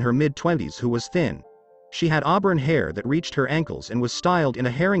woman in her mid-20s who was thin. She had auburn hair that reached her ankles and was styled in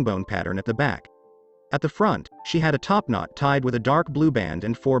a herringbone pattern at the back. At the front, she had a topknot tied with a dark blue band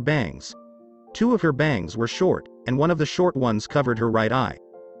and 4 bangs. 2 of her bangs were short, and one of the short ones covered her right eye.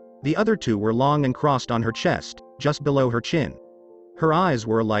 The other 2 were long and crossed on her chest, just below her chin. Her eyes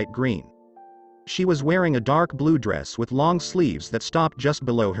were a light green. She was wearing a dark blue dress with long sleeves that stopped just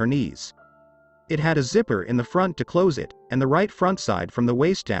below her knees. It had a zipper in the front to close it, and the right front side from the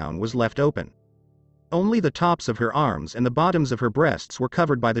waist down was left open. Only the tops of her arms and the bottoms of her breasts were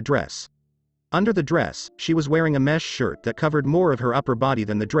covered by the dress. Under the dress, she was wearing a mesh shirt that covered more of her upper body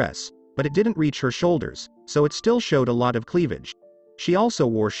than the dress, but it didn't reach her shoulders, so it still showed a lot of cleavage. She also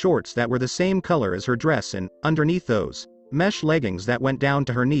wore shorts that were the same color as her dress and, underneath those, mesh leggings that went down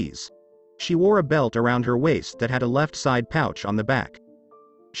to her knees. She wore a belt around her waist that had a left side pouch on the back.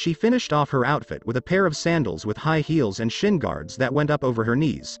 She finished off her outfit with a pair of sandals with high heels and shin guards that went up over her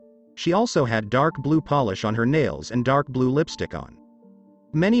knees. She also had dark blue polish on her nails and dark blue lipstick on.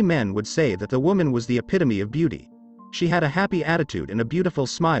 Many men would say that the woman was the epitome of beauty. She had a happy attitude and a beautiful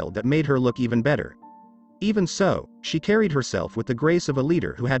smile that made her look even better. Even so, she carried herself with the grace of a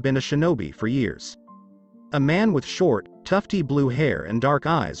leader who had been a shinobi for years. A man with short, tufty blue hair and dark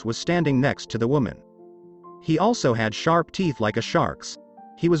eyes was standing next to the woman. He also had sharp teeth like a shark's.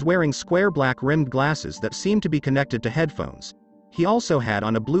 He was wearing square black rimmed glasses that seemed to be connected to headphones. He also had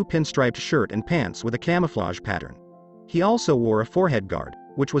on a blue pinstriped shirt and pants with a camouflage pattern. He also wore a forehead guard,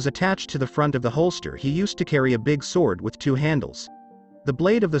 which was attached to the front of the holster. He used to carry a big sword with 2 handles. The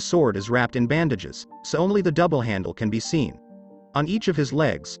blade of the sword is wrapped in bandages, so only the double handle can be seen. On each of his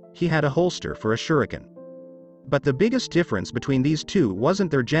legs, he had a holster for a shuriken. But the biggest difference between these 2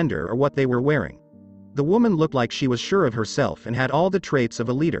 wasn't their gender or what they were wearing. The woman looked like she was sure of herself and had all the traits of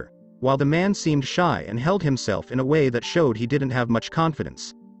a leader, while the man seemed shy and held himself in a way that showed he didn't have much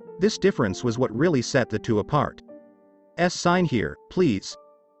confidence. This difference was what really set the two apart. Sign here, please.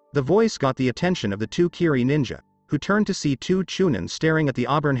 The voice got the attention of the two Kiri ninja, who turned to see two Chunin staring at the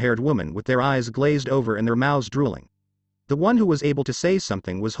auburn-haired woman with their eyes glazed over and their mouths drooling. The one who was able to say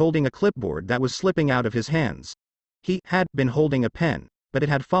something was holding a clipboard that was slipping out of his hands. He had been holding a pen, but it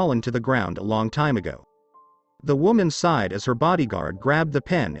had fallen to the ground a long time ago. The woman sighed as her bodyguard grabbed the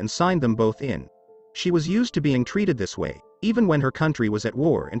pen and signed them both in. She was used to being treated this way, even when her country was at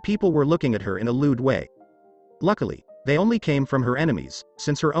war and people were looking at her in a lewd way. Luckily, they only came from her enemies,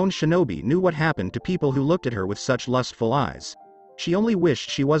 since her own shinobi knew what happened to people who looked at her with such lustful eyes. She only wished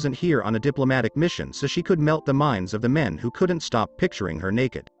she wasn't here on a diplomatic mission so she could melt the minds of the men who couldn't stop picturing her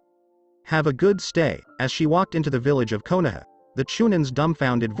naked. Have a good stay. As she walked into the village of Konoha, the Chunin's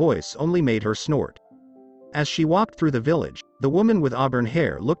dumbfounded voice only made her snort. As she walked through the village, the woman with auburn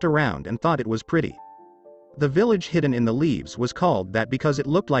hair looked around and thought it was pretty. The village hidden in the leaves was called that because it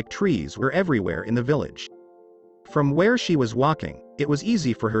looked like trees were everywhere in the village. From where she was walking, it was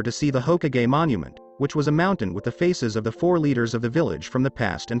easy for her to see the Hokage Monument, which was a mountain with the faces of the 4 leaders of the village from the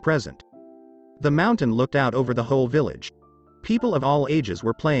past and present. The mountain looked out over the whole village. People of all ages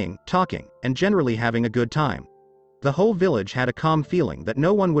were playing, talking, and generally having a good time. The whole village had a calm feeling that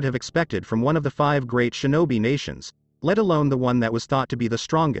no one would have expected from one of the 5 great shinobi nations, let alone the one that was thought to be the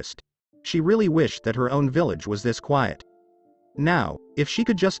strongest. She really wished that her own village was this quiet. Now, if she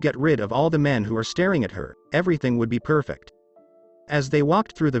could just get rid of all the men who are staring at her, everything would be perfect. As they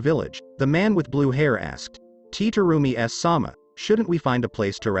walked through the village, the man with blue hair asked, "Terumi-sama, shouldn't we find a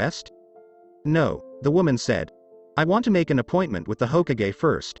place to rest?" "No," the woman said. "I want to make an appointment with the Hokage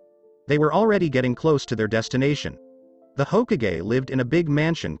first." They were already getting close to their destination. The Hokage lived in a big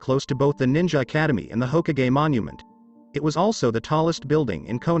mansion close to both the Ninja Academy and the Hokage Monument. It was also the tallest building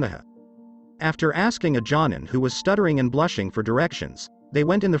in Konoha. After asking a Jonin who was stuttering and blushing for directions, they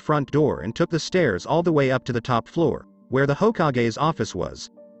went in the front door and took the stairs all the way up to the top floor, where the Hokage's office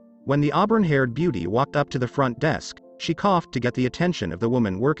was. When the auburn-haired beauty walked up to the front desk, she coughed to get the attention of the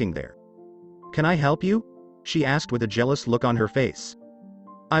woman working there. "Can I help you?" she asked with a jealous look on her face.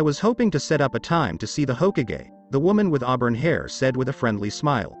 "I was hoping to set up a time to see the Hokage," the woman with auburn hair said with a friendly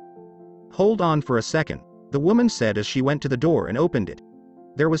smile. "Hold on for a second," the woman said as she went to the door and opened it.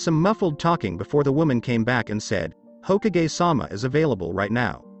 There was some muffled talking before the woman came back and said, "Hokage-sama is available right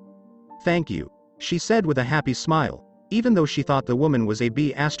now." "Thank you," she said with a happy smile. Even though she thought the woman was a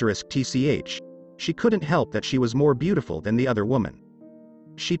B*TCH, she couldn't help that she was more beautiful than the other woman.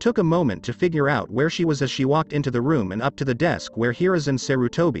 She took a moment to figure out where she was as she walked into the room and up to the desk where Hiruzen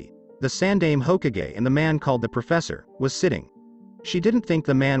Sarutobi, the Sandaime Hokage and the man called the Professor, was sitting. She didn't think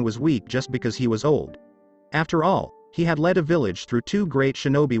the man was weak just because he was old. After all, he had led a village through 2 great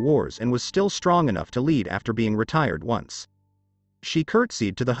shinobi wars and was still strong enough to lead after being retired once. She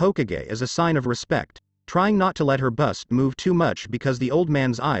curtsied to the Hokage as a sign of respect, trying not to let her bust move too much because the old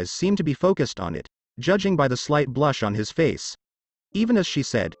man's eyes seemed to be focused on it, judging by the slight blush on his face. Even as she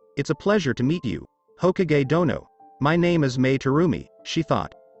said, "It's a pleasure to meet you, Hokage Dono. My name is Mei Terumi," she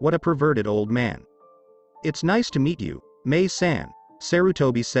thought, what a perverted old man. "It's nice to meet you, Mei-san,"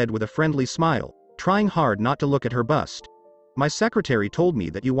 Sarutobi said with a friendly smile, trying hard not to look at her bust. "My secretary told me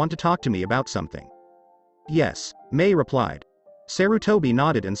that you want to talk to me about something." "Yes," Mei replied. Sarutobi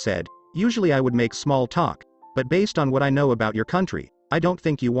nodded and said, "Usually I would make small talk, but based on what I know about your country, I don't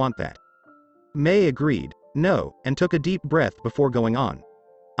think you want that." Mei agreed, "No," and took a deep breath before going on.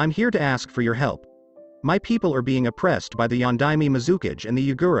 "I'm here to ask for your help. My people are being oppressed by the Yondaime Mizukage and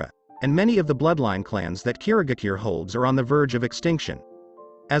the Yugura, and many of the bloodline clans that Kirigakure holds are on the verge of extinction.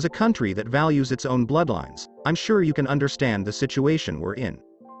 As a country that values its own bloodlines, I'm sure you can understand the situation we're in."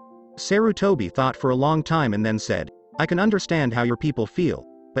 Sarutobi thought for a long time and then said, "I can understand how your people feel,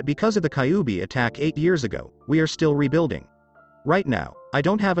 but because of the Kyubi attack 8 years ago, we are still rebuilding. Right now, I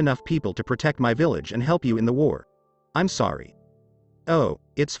don't have enough people to protect my village and help you in the war. I'm sorry." "Oh,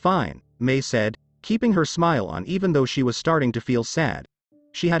 it's fine," Mei said, keeping her smile on even though she was starting to feel sad.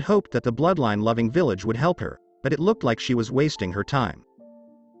 She had hoped that the bloodline-loving village would help her, but it looked like she was wasting her time.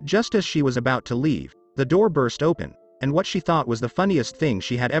 Just as she was about to leave, the door burst open, and what she thought was the funniest thing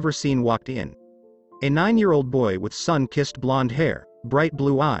she had ever seen walked in. A 9-year-old boy with sun-kissed blonde hair, bright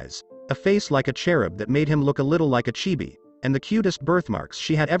blue eyes, a face like a cherub that made him look a little like a chibi, and the cutest birthmarks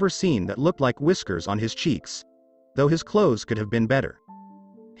she had ever seen that looked like whiskers on his cheeks. Though his clothes could have been better.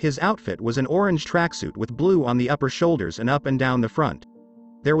 His outfit was an orange tracksuit with blue on the upper shoulders and up and down the front.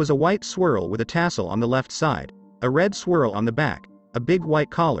 There was a white swirl with a tassel on the left side, a red swirl on the back, a big white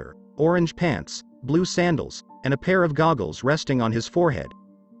collar, orange pants, blue sandals, and a pair of goggles resting on his forehead.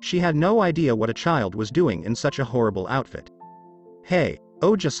 She had no idea what a child was doing in such a horrible outfit. "Hey,"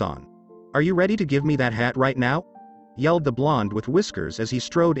 Oja-san. Are you ready to give me that hat right now? Yelled the blonde with whiskers as he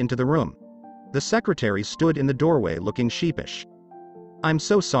strode into the room. The secretary stood in the doorway looking sheepish. I'm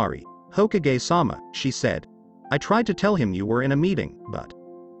so sorry, Hokage-sama, she said. I tried to tell him you were in a meeting, but...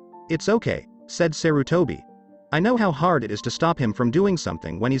 It's okay, said Sarutobi. I know how hard it is to stop him from doing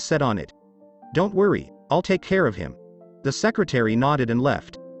something when he's set on it. Don't worry, I'll take care of him. The secretary nodded and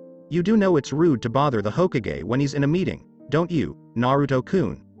left. You do know it's rude to bother the Hokage when he's in a meeting, don't you,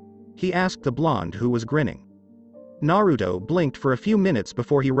 Naruto-kun? He asked the blonde who was grinning. Naruto blinked for a few minutes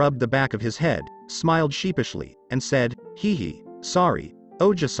before he rubbed the back of his head, smiled sheepishly, and said, hee, sorry,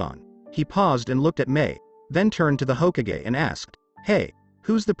 Oja-san. He paused and looked at Mei, then turned to the Hokage and asked, hey,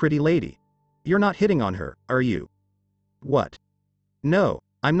 who's the pretty lady? You're not hitting on her, are you? What? No,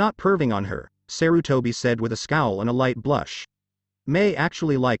 I'm not perving on her, Sarutobi said with a scowl and a light blush. Mei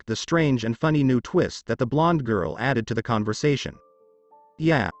actually liked the strange and funny new twist that the blonde girl added to the conversation.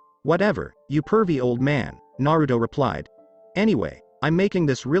 Yeah, whatever, you pervy old man, Naruto replied. Anyway, I'm making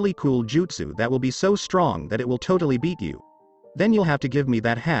this really cool jutsu that will be so strong that it will totally beat you. Then you'll have to give me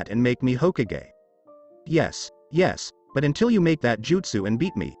that hat and make me Hokage. Yes, but until you make that jutsu and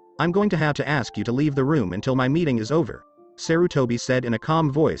beat me, I'm going to have to ask you to leave the room until my meeting is over, Sarutobi said in a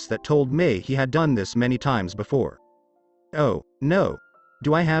calm voice that told Mei he had done this many times before. Oh, no.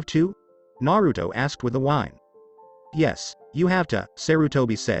 Do I have to? Naruto asked with a whine. Yes, you have to,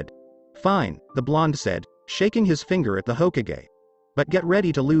 Sarutobi said. Fine, the blonde said, shaking his finger at the Hokage. But get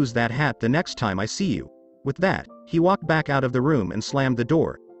ready to lose that hat the next time I see you. With that, he walked back out of the room and slammed the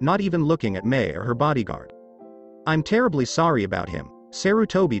door, not even looking at Mei or her bodyguard. I'm terribly sorry about him,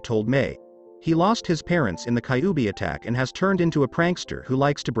 Sarutobi told Mei. He lost his parents in the Kyubi attack and has turned into a prankster who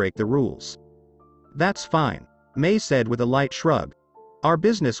likes to break the rules. That's fine, Mei said with a light shrug. Our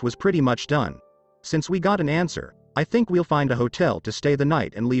business was pretty much done. Since we got an answer, I think we'll find a hotel to stay the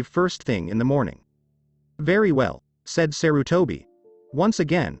night and leave first thing in the morning. Very well, said Sarutobi. Once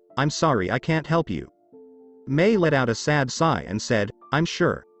again, I'm sorry I can't help you. Mei let out a sad sigh and said, I'm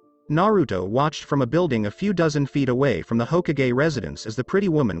sure. Naruto watched from a building a few dozen feet away from the Hokage residence as the pretty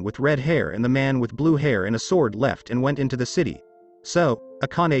woman with red hair and the man with blue hair and a sword left and went into the city. So,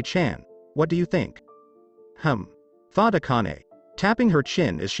 Akane-chan, what do you think? Thought Akane, tapping her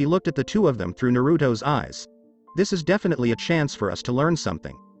chin as she looked at the two of them through Naruto's eyes. This is definitely a chance for us to learn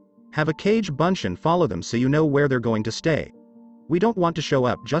something. Have a kage bunshin follow them so you know where they're going to stay. We don't want to show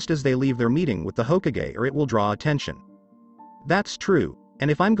up just as they leave their meeting with the Hokage or it will draw attention. That's true, and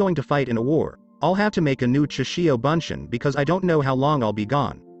if I'm going to fight in a war, I'll have to make a new Chishio bunshin because I don't know how long I'll be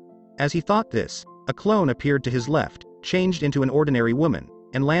gone. As he thought this, a clone appeared to his left, changed into an ordinary woman,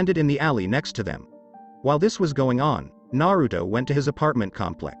 and landed in the alley next to them. While this was going on, Naruto went to his apartment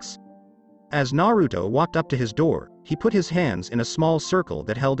complex. As Naruto walked up to his door, he put his hands in a small circle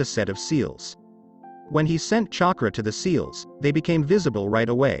that held a set of seals. When he sent chakra to the seals, they became visible right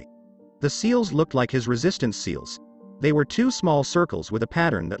away. The seals looked like his resistance seals. They were two small circles with a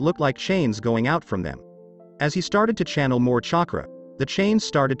pattern that looked like chains going out from them. As he started to channel more chakra, the chains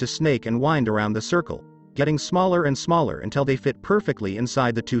started to snake and wind around the circle, getting smaller and smaller until they fit perfectly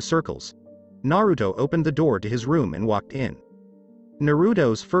inside the two circles. Naruto opened the door to his room and walked in.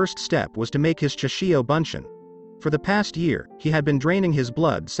 Naruto's first step was to make his Chishio bunshin. For the past year, he had been draining his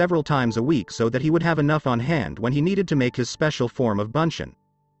blood several times a week so that he would have enough on hand when he needed to make his special form of bunshin.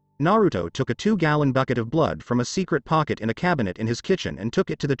 Naruto took a 2-gallon bucket of blood from a secret pocket in a cabinet in his kitchen and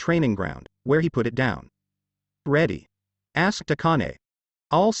took it to the training ground, where he put it down. Ready? Asked Akane.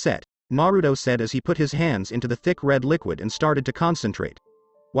 All set, Naruto said as he put his hands into the thick red liquid and started to concentrate.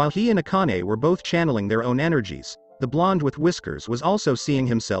 While he and Akane were both channeling their own energies, the blonde with whiskers was also seeing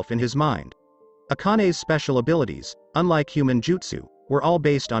himself in his mind. Akane's special abilities, unlike human jutsu, were all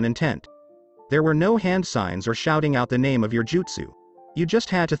based on intent. There were no hand signs or shouting out the name of your jutsu. You just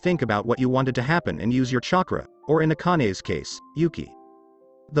had to think about what you wanted to happen and use your chakra, or in Akane's case, Yuki.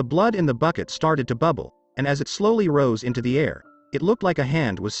 The blood in the bucket started to bubble, and as it slowly rose into the air, it looked like a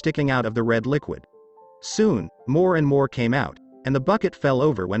hand was sticking out of the red liquid. Soon, more and more came out, and the bucket fell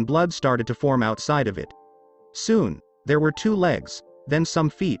over when blood started to form outside of it. Soon, there were 2 legs, then some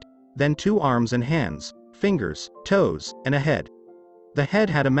feet, then 2 arms and hands, fingers, toes, and a head. The head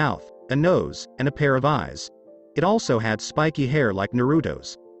had a mouth, a nose, and a pair of eyes. It also had spiky hair like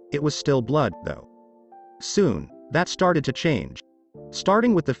Naruto's. It was still blood, though. Soon, that started to change.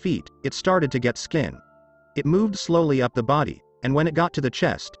 Starting with the feet, it started to get skin. It moved slowly up the body, and when it got to the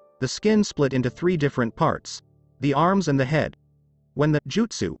chest, the skin split into 3 different parts: the arms and the head. When the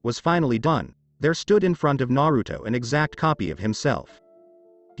jutsu was finally done, there stood in front of Naruto an exact copy of himself.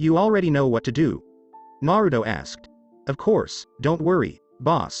 You already know what to do? Naruto asked. Of course, don't worry,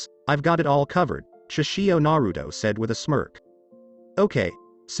 Boss, I've got it all covered, Shishio Naruto said with a smirk. Okay,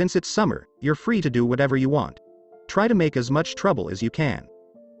 since it's summer, you're free to do whatever you want. Try to make as much trouble as you can.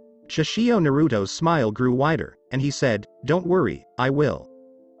 Shishio Naruto's smile grew wider, and he said, don't worry, I will.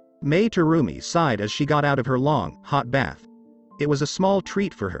 Mei Terumi sighed as she got out of her long, hot bath. It was a small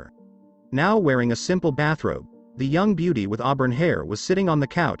treat for her. Now wearing a simple bathrobe, the young beauty with auburn hair was sitting on the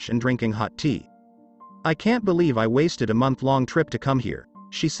couch and drinking hot tea. I can't believe I wasted a month-long trip to come here,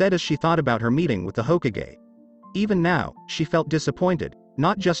 she said as she thought about her meeting with the Hokage. Even now, she felt disappointed,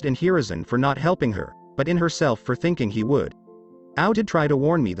 not just in Hiruzen for not helping her, but in herself for thinking he would. Ao did try to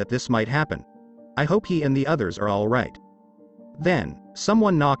warn me that this might happen. I hope he and the others are all right. Then,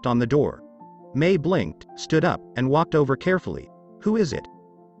 someone knocked on the door. Mei blinked, stood up, and walked over carefully. Who is it?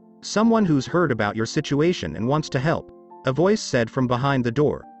 Someone who's heard about your situation and wants to help, a voice said from behind the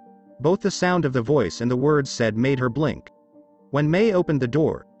door. Both the sound of the voice and the words said made her blink. When Mei opened the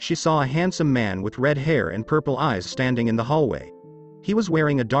door, she saw a handsome man with red hair and purple eyes standing in the hallway. He was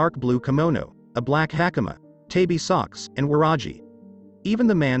wearing a dark blue kimono, a black hakama, tabi socks, and waraji. Even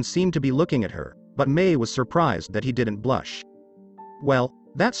the man seemed to be looking at her, but Mei was surprised that he didn't blush. Well,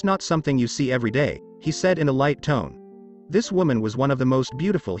 that's not something you see every day, he said in a light tone. This woman was one of the most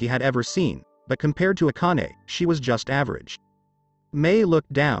beautiful he had ever seen, but compared to Akane, she was just average. Mei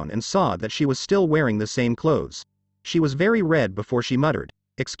looked down and saw that she was still wearing the same clothes. She was very red before she muttered,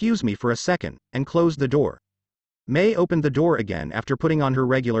 "Excuse me for a second," and closed the door. Mei opened the door again after putting on her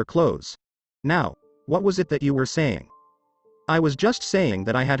regular clothes. Now, what was it that you were saying? I was just saying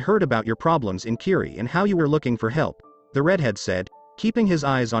that I had heard about your problems in Kiri and how you were looking for help, the redhead said, keeping his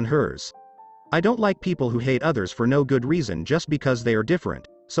eyes on hers. I don't like people who hate others for no good reason just because they are different,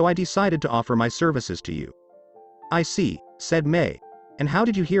 so I decided to offer my services to you. I see, said Mei. And how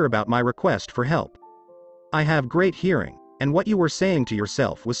did you hear about my request for help? I have great hearing, and what you were saying to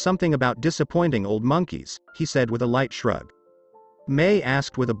yourself was something about disappointing old monkeys, he said with a light shrug. Mei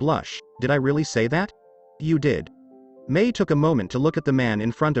asked with a blush, did I really say that? You did. Mei took a moment to look at the man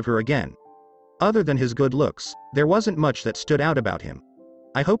in front of her again. Other than his good looks, there wasn't much that stood out about him.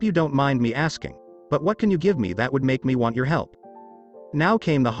 I hope you don't mind me asking, but what can you give me that would make me want your help? Now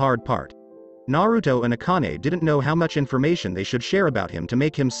came the hard part. Naruto and Akane didn't know how much information they should share about him to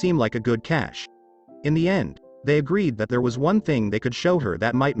make him seem like a good catch. In the end, they agreed that there was one thing they could show her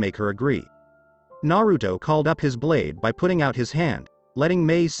that might make her agree. Naruto called up his blade by putting out his hand, letting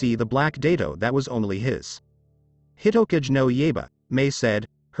Mei see the black dato that was only his. Hitokage no Yaiba, Mei said,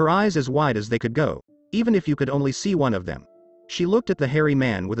 her eyes as wide as they could go, even if you could only see one of them. She looked at the hairy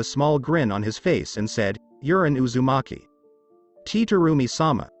man with a small grin on his face and said, you're an Uzumaki.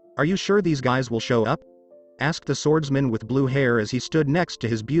 Terumi-sama, are you sure these guys will show up? Asked the swordsman with blue hair as he stood next to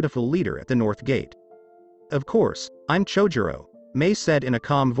his beautiful leader at the north gate. Of course, I'm Chojuro, Mei said in a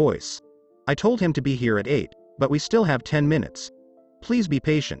calm voice. I told him to be here at 8, but we still have 10 minutes. Please be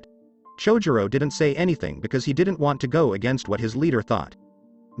patient. Chojuro didn't say anything because he didn't want to go against what his leader thought.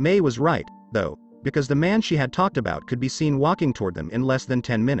 Mei was right, though, because the man she had talked about could be seen walking toward them in less than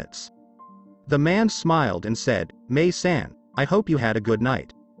 10 minutes. The man smiled and said, Mei-san, I hope you had a good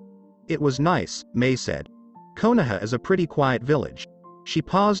night. It was nice, Mei said. Konoha is a pretty quiet village. She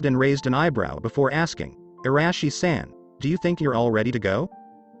paused and raised an eyebrow before asking, Arashi-san, do you think you're all ready to go?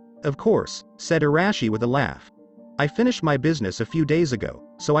 Of course, said Arashi with a laugh. I finished my business a few days ago,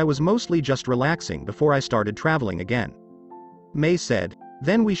 so I was mostly just relaxing before I started traveling again. Mei said,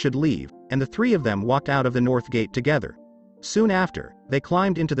 then we should leave, and the three of them walked out of the north gate together. Soon after, they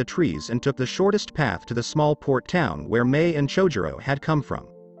climbed into the trees and took the shortest path to the small port town where Mei and Chojuro had come from.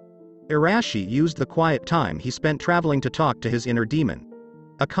 Arashi used the quiet time he spent traveling to talk to his inner demon.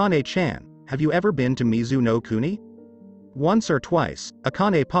 Akane-chan, have you ever been to Mizu no Kuni? Once or twice,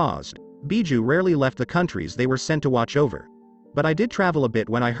 Akane paused. Biju rarely left the countries they were sent to watch over. But I did travel a bit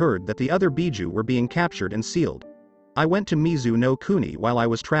when I heard that the other Biju were being captured and sealed. I went to Mizu no Kuni while I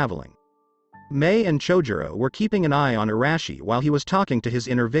was traveling. Mei and Chojuro were keeping an eye on Arashi while he was talking to his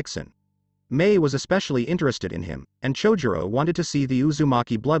inner vixen. Mei was especially interested in him, and Chojuro wanted to see the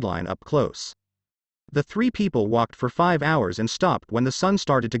Uzumaki bloodline up close. The three people walked for 5 hours and stopped when the sun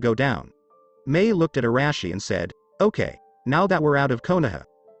started to go down. Mei looked at Arashi and said, okay, now that we're out of Konoha,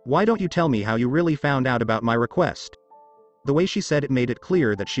 why don't you tell me how you really found out about my request? The way she said it made it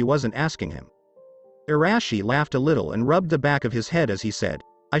clear that she wasn't asking him. Arashi laughed a little and rubbed the back of his head as he said,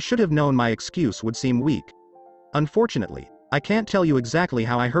 I should have known my excuse would seem weak. Unfortunately, I can't tell you exactly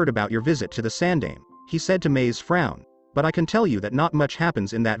how I heard about your visit to the Sandame, he said to Mei's frown, but I can tell you that not much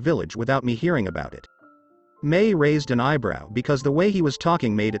happens in that village without me hearing about it. Mei raised an eyebrow because the way he was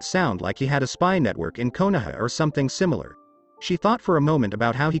talking made it sound like he had a spy network in Konoha or something similar. She thought for a moment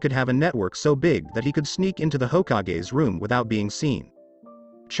about how he could have a network so big that he could sneak into the Hokage's room without being seen.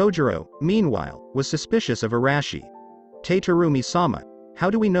 Chojuro, meanwhile, was suspicious of Arashi. Taterumi-sama,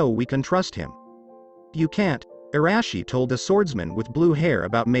 how do we know we can trust him? You can't, Arashi told the swordsman with blue hair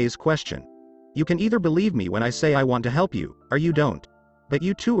about Mei's question. You can either believe me when I say I want to help you, or you don't. But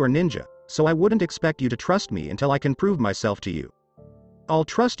you too are ninja, so I wouldn't expect you to trust me until I can prove myself to you. I'll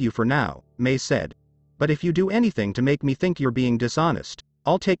trust you for now, Mei said. But if you do anything to make me think you're being dishonest,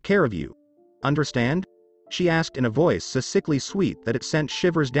 I'll take care of you. Understand? She asked in a voice so sickly sweet that it sent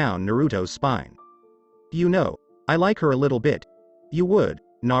shivers down Naruto's spine. You know, I like her a little bit. You would,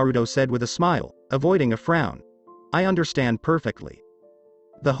 Naruto said with a smile, avoiding a frown. I understand perfectly.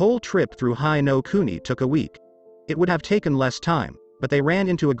 The whole trip through Hai no Kuni took a week. It would have taken less time, but they ran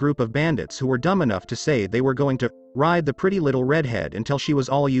into a group of bandits who were dumb enough to say they were going to ride the pretty little redhead until she was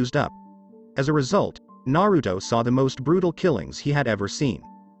all used up. As a result, Naruto saw the most brutal killings he had ever seen.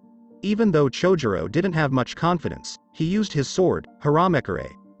 Even though Chojuro didn't have much confidence, he used his sword, Haramekure,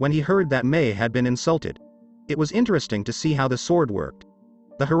 when he heard that Mei had been insulted. It was interesting to see how the sword worked.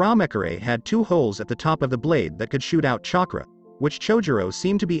 The Haramekure had 2 holes at the top of the blade that could shoot out chakra, which Chojuro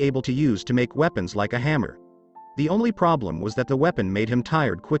seemed to be able to use to make weapons like a hammer. The only problem was that the weapon made him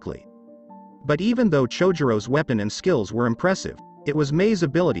tired quickly. But even though Chojuro's weapon and skills were impressive, it was Mei's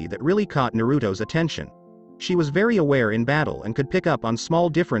ability that really caught Naruto's attention. She was very aware in battle and could pick up on small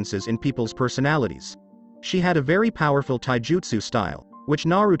differences in people's personalities. She had a very powerful taijutsu style, which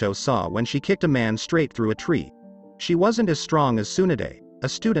Naruto saw when she kicked a man straight through a tree. She wasn't as strong as Tsunade, a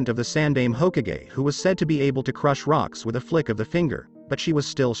student of the Sandaime Hokage who was said to be able to crush rocks with a flick of the finger, but she was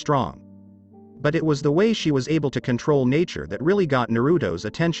still strong. But it was the way she was able to control nature that really got Naruto's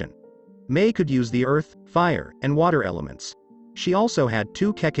attention. Mei could use the earth, fire, and water elements. She also had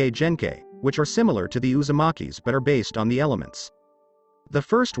 2 Kekkei Genkei, which are similar to the Uzumaki's but are based on the elements. The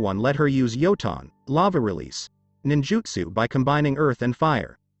first one let her use Yoton, lava release, ninjutsu by combining earth and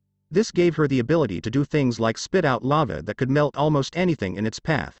fire. This gave her the ability to do things like spit out lava that could melt almost anything in its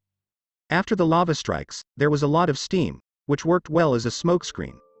path. After the lava strikes, there was a lot of steam, which worked well as a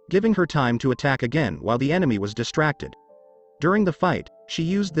smokescreen, giving her time to attack again while the enemy was distracted. During the fight, she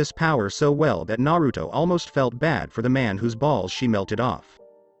used this power so well that Naruto almost felt bad for the man whose balls she melted off.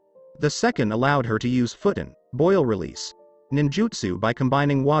 The second allowed her to use Futon, boil release, ninjutsu by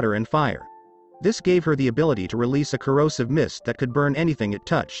combining water and fire. This gave her the ability to release a corrosive mist that could burn anything it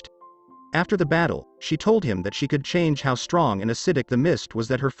touched. After the battle, she told him that she could change how strong and acidic the mist was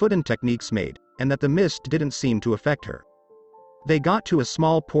that her Futon techniques made, and that the mist didn't seem to affect her. They got to a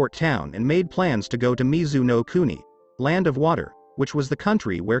small port town and made plans to go to Mizu no Kuni, land of water, which was the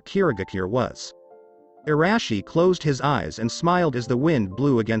country where Kirigakure was. Arashi closed his eyes and smiled as the wind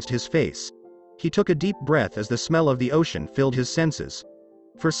blew against his face. He took a deep breath as the smell of the ocean filled his senses.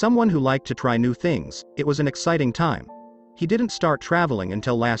 For someone who liked to try new things, it was an exciting time. He didn't start traveling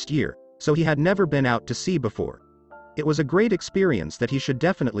until last year, so he had never been out to sea before. It was a great experience that he should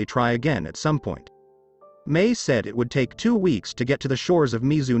definitely try again at some point. Mei said it would take 2 weeks to get to the shores of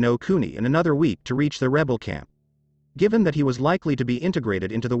Mizu no Kuni and another week to reach the rebel camp. Given that he was likely to be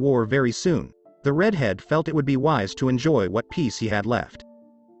integrated into the war very soon, the redhead felt it would be wise to enjoy what peace he had left.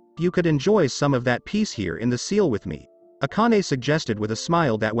 You could enjoy some of that peace here in the seal with me, Akane suggested with a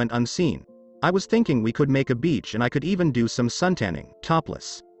smile that went unseen. I was thinking we could make a beach and I could even do some suntanning,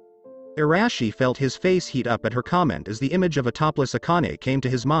 topless. Arashi felt his face heat up at her comment as the image of a topless Akane came to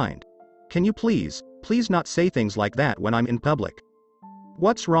his mind. Can you please not say things like that when I'm in public?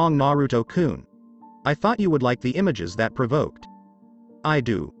 What's wrong, Naruto-kun? I thought you would like the images that provoked. I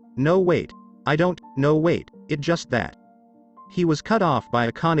do. No wait. I don't, no wait, it just that. He was cut off by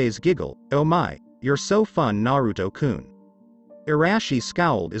Akane's giggle. Oh my, you're so fun, Naruto-kun. Arashi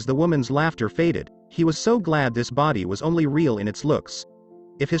scowled as the woman's laughter faded. He was so glad this body was only real in its looks.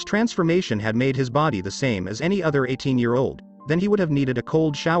 If his transformation had made his body the same as any other 18-year-old, then he would have needed a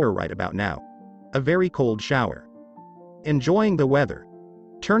cold shower right about now. A very cold shower. Enjoying the weather.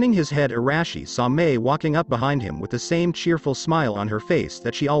 Turning his head, Arashi saw Mei walking up behind him with the same cheerful smile on her face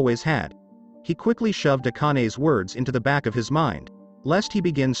that she always had. He quickly shoved Akane's words into the back of his mind, lest he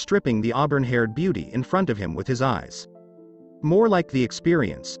begin stripping the auburn-haired beauty in front of him with his eyes. More like the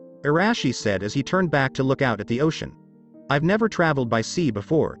experience, Arashi said as he turned back to look out at the ocean. I've never traveled by sea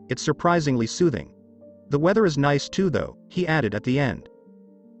before, it's surprisingly soothing. The weather is nice too though, he added at the end.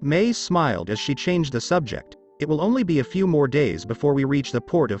 Mei smiled as she changed the subject. It will only be a few more days before we reach the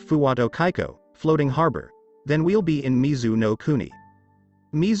port of Fuwato Kaiko, floating harbor. Then we'll be in Mizu no Kuni.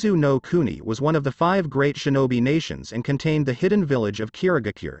 Mizu no Kuni was one of the 5 great shinobi nations and contained the hidden village of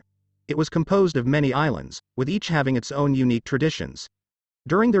Kirigakure. It was composed of many islands, with each having its own unique traditions.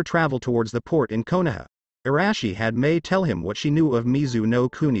 During their travel towards the port in Konoha, Arashi had Mei tell him what she knew of Mizu no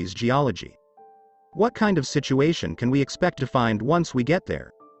Kuni's geology. "What kind of situation can we expect to find once we get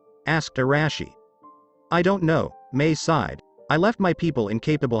there?" asked Arashi. "I don't know," Mei sighed. "I left my people in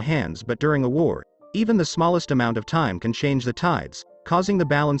capable hands, but during a war, even the smallest amount of time can change the tides, causing the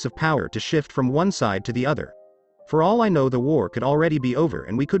balance of power to shift from one side to the other. For all I know, the war could already be over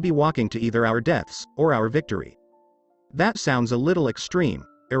and we could be walking to either our deaths or our victory." "That sounds a little extreme,"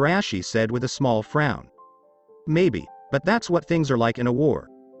 Arashi said with a small frown. "Maybe, but that's what things are like in a war."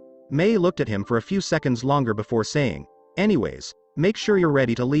 Mei looked at him for a few seconds longer before saying, "Anyways, make sure you're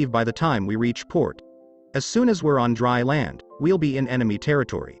ready to leave by the time we reach port. As soon as we're on dry land, we'll be in enemy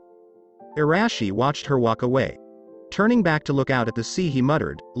territory." Arashi watched her walk away. Turning back to look out at the sea, he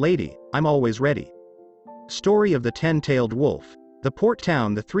muttered, "Lady, I'm always ready." Story of the Ten-Tailed Wolf. The port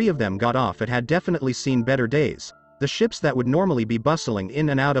town the three of them got off at had definitely seen better days. The ships that would normally be bustling in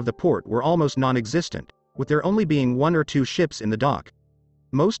and out of the port were almost non-existent, with there only being one or two ships in the dock.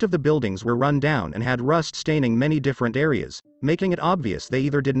 Most of the buildings were run down and had rust staining many different areas, making it obvious they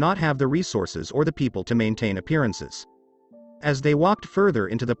either did not have the resources or the people to maintain appearances. As they walked further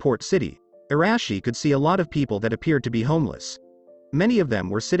into the port city, Arashi could see a lot of people that appeared to be homeless. Many of them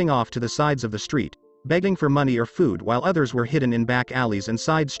were sitting off to the sides of the street, begging for money or food, while others were hidden in back alleys and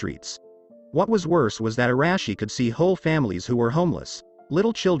side streets. What was worse was that Arashi could see whole families who were homeless,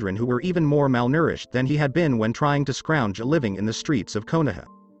 little children who were even more malnourished than he had been when trying to scrounge a living in the streets of Konoha.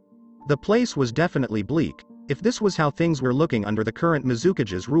 The place was definitely bleak. If this was how things were looking under the current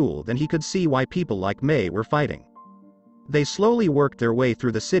Mizukage's rule, then he could see why people like Mei were fighting. They slowly worked their way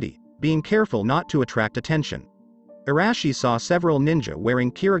through the city, being careful not to attract attention. Arashi saw several ninja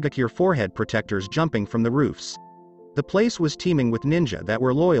wearing kirigakure forehead protectors jumping from the roofs. The place was teeming with ninja that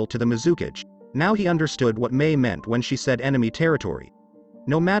were loyal to the Mizukage. Now he understood what Mei meant when she said enemy territory.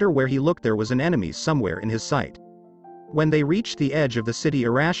 No matter where he looked, there was an enemy somewhere in his sight. When they reached the edge of the city,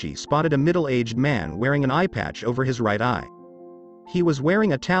 Arashi spotted a middle-aged man wearing an eye patch over his right eye. He was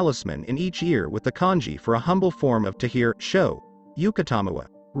wearing a talisman in each ear with the kanji for a humble form of Tahir, Sho, Yukatamawa,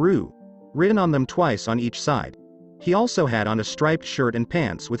 Ru, written on them twice on each side. He also had on a striped shirt and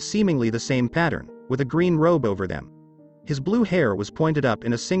pants with seemingly the same pattern, with a green robe over them. His blue hair was pointed up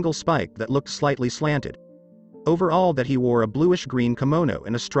in a single spike that looked slightly slanted. Overall, that he wore a bluish-green kimono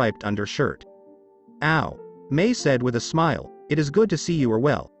and a striped undershirt. "Ow," Mei said with a smile, "it is good to see you are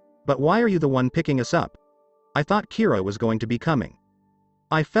well. But why are you the one picking us up? I thought Kira was going to be coming."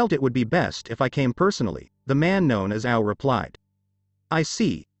 "I felt it would be best if I came personally," the man known as Ao replied. "I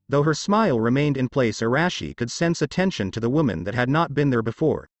see." Though her smile remained in place, Arashi could sense attention to the woman that had not been there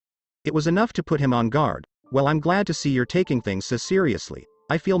before. It was enough to put him on guard. "Well, I'm glad to see you're taking things so seriously.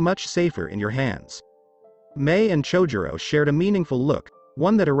 I feel much safer in your hands." Mei and Chojuro shared a meaningful look,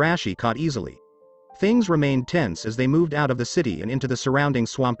 one that Arashi caught easily. Things remained tense as they moved out of the city and into the surrounding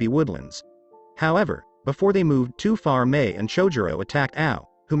swampy woodlands. However, before they moved too far, Mei and Chojuro attacked Ao,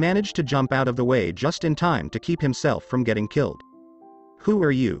 who managed to jump out of the way just in time to keep himself from getting killed. "Who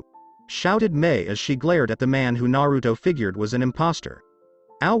are you?" shouted Mei as she glared at the man who Naruto figured was an imposter.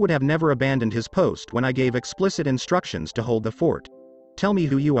 "Ao would have never abandoned his post when I gave explicit instructions to hold the fort. Tell me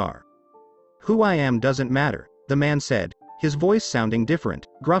who you are." "Who I am doesn't matter," the man said, his voice sounding different,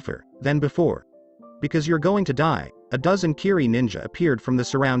 gruffer, than before. "Because you're going to die." A dozen Kiri ninja appeared from the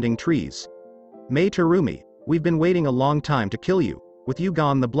surrounding trees. "Mei Terumi, we've been waiting a long time to kill you. With you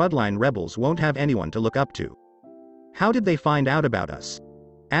gone, the bloodline rebels won't have anyone to look up to." "How did they find out about us?"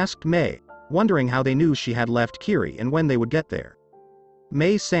 asked Mei, wondering how they knew she had left Kiri and when they would get there.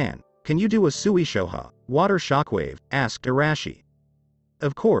 "Mei-san, can you do a Suishoha, water shockwave?" asked Arashi.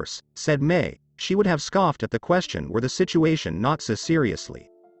 "Of course," said Mei. She would have scoffed at the question were the situation not so seriously.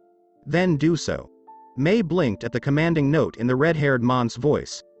 "Then do so." Mei blinked at the commanding note in the red-haired man's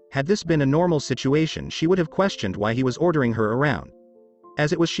voice. Had this been a normal situation, she would have questioned why he was ordering her around.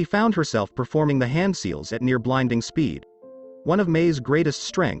 As it was, she found herself performing the hand seals at near blinding speed. One of Mei's greatest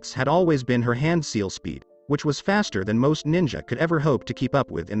strengths had always been her hand seal speed, which was faster than most ninja could ever hope to keep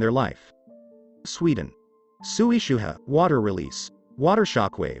up with in their life. Sweden. Suishuha, water release. Water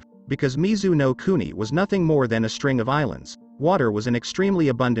shockwave. Because Mizu no Kuni was nothing more than a string of islands, water was an extremely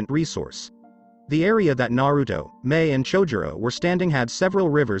abundant resource. The area that Naruto, Mei and Chojuro were standing had several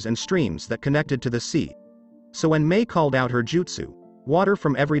rivers and streams that connected to the sea. So when Mei called out her jutsu, water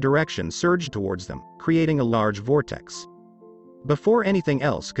from every direction surged towards them, creating a large vortex. Before anything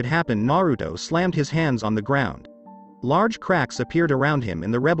else could happen, Naruto slammed his hands on the ground. Large cracks appeared around him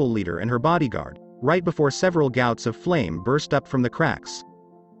and the rebel leader and her bodyguard, right before several gouts of flame burst up from the cracks.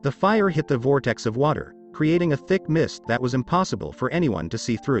 The fire hit the vortex of water, creating a thick mist that was impossible for anyone to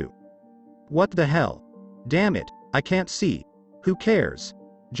see through. What the hell? Damn it, I can't see. Who cares?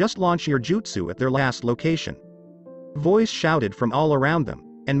 Just launch your jutsu at their last location. Voice shouted from all around them,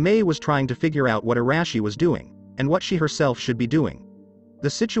 and Mei was trying to figure out what Arashi was doing, and what she herself should be doing. The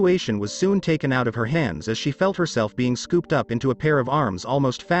situation was soon taken out of her hands as she felt herself being scooped up into a pair of arms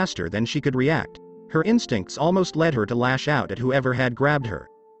almost faster than she could react. Her instincts almost led her to lash out at whoever had grabbed her.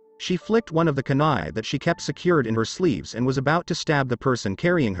 She flicked one of the kunai that she kept secured in her sleeves and was about to stab the person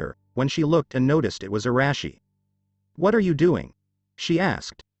carrying her, when she looked and noticed it was Arashi. "What are you doing?" she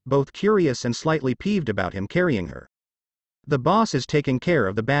asked, both curious and slightly peeved about him carrying her. "The boss is taking care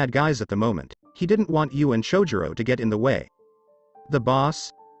of the bad guys at the moment. He didn't want you and Chojuro to get in the way." "The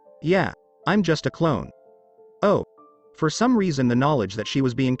boss? Yeah, I'm just a clone." Oh. For some reason the knowledge that she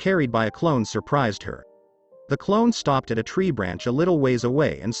was being carried by a clone surprised her. The clone stopped at a tree branch a little ways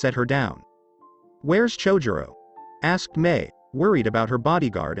away and set her down. "Where's Chojuro?" asked Mei, worried about her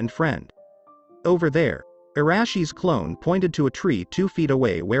bodyguard and friend. "Over there." Arashi's clone pointed to a tree 2 feet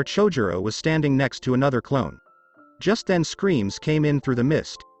away where Chojuro was standing next to another clone. Just then screams came in through the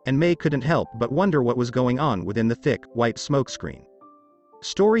mist, and Mei couldn't help but wonder what was going on within the thick, white smokescreen.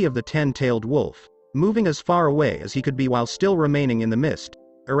 Story of the 10-tailed wolf. Moving as far away as he could be while still remaining in the mist,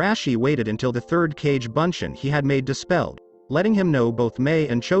 Arashi waited until the third cage bunchen he had made dispelled, letting him know both Mei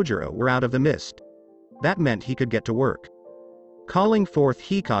and Chojuro were out of the mist. That meant he could get to work. Calling forth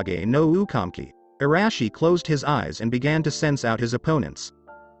Hikage no Ukamki, Arashi closed his eyes and began to sense out his opponents.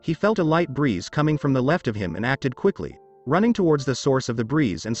 He felt a light breeze coming from the left of him and acted quickly, running towards the source of the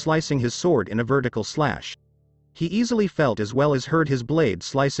breeze and slicing his sword in a vertical slash. He easily felt as well as heard his blade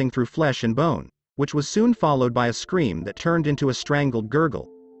slicing through flesh and bone, which was soon followed by a scream that turned into a strangled gurgle,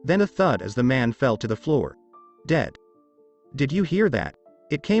 then a thud as the man fell to the floor. Dead. "Did you hear that?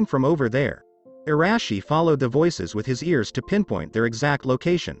 It came from over there." Arashi followed the voices with his ears to pinpoint their exact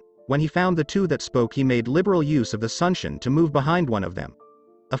location. When he found the two that spoke, he made liberal use of the sunshin to move behind one of them.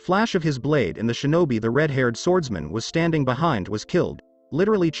 A flash of his blade and the shinobi the red-haired swordsman was standing behind was killed,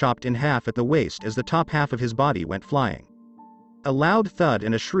 literally chopped in half at the waist as the top half of his body went flying. A loud thud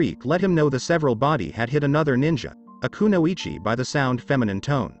and a shriek let him know the several body had hit another ninja, a kunoichi by the sound feminine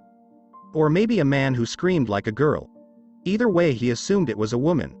tone. Or maybe a man who screamed like a girl. Either way he assumed it was a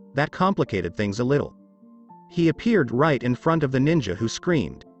woman. That complicated things a little. He appeared right in front of the ninja who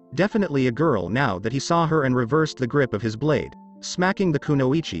screamed. Definitely a girl now that he saw her, and reversed the grip of his blade, smacking the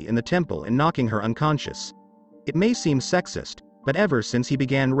kunoichi in the temple and knocking her unconscious. It may seem sexist, but ever since he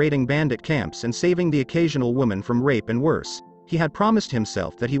began raiding bandit camps and saving the occasional woman from rape and worse, he had promised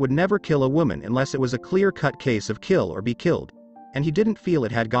himself that he would never kill a woman unless it was a clear-cut case of kill or be killed, and he didn't feel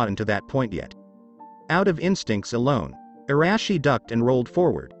it had gotten to that point yet. Out of instincts alone, Arashi ducked and rolled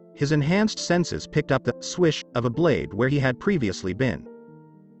forward. His enhanced senses picked up the swish of a blade where he had previously been.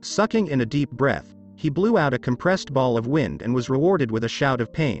 Sucking in a deep breath, he blew out a compressed ball of wind and was rewarded with a shout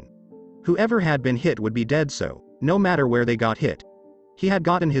of pain. Whoever had been hit would be dead, so, no matter where they got hit. He had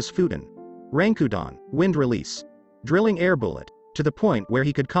gotten his Futen, Rankudan, wind release, drilling air bullet, to the point where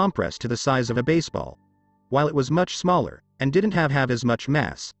he could compress to the size of a baseball. While it was much smaller, and didn't have as much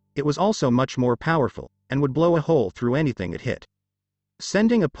mass, it was also much more powerful, and would blow a hole through anything it hit.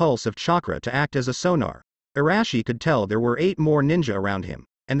 Sending a pulse of chakra to act as a sonar, Arashi could tell there were 8 more ninja around him,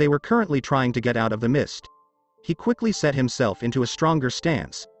 and they were currently trying to get out of the mist. He quickly set himself into a stronger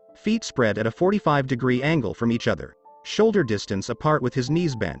stance, feet spread at a 45-degree angle from each other, shoulder distance apart with his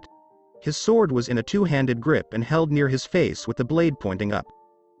knees bent. His sword was in a 2-handed grip and held near his face with the blade pointing up.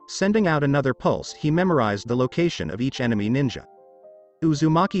 Sending out another pulse, he memorized the location of each enemy ninja.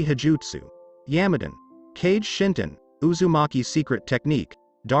 Uzumaki Hijutsu. Yamaden. Cage Shinton. Uzumaki Secret Technique.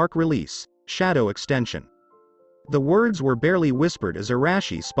 Dark Release. Shadow Extension. The words were barely whispered as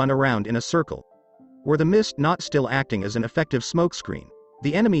Arashi spun around in a circle. Were the mist not still acting as an effective smokescreen,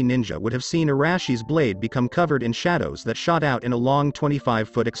 the enemy ninja would have seen Arashi's blade become covered in shadows that shot out in a long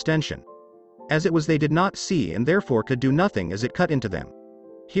 25-foot extension. As it was, they did not see and therefore could do nothing as it cut into them.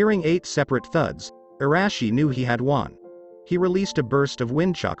 Hearing 8 separate thuds, Arashi knew he had won. He released a burst of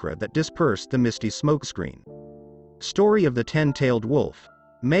wind chakra that dispersed the misty smokescreen. Story of the 10-tailed wolf.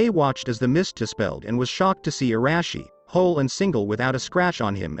 Mei watched as the mist dispelled and was shocked to see Arashi, whole and single without a scratch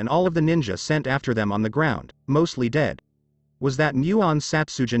on him, and all of the ninja sent after them on the ground, mostly dead. Was that Muon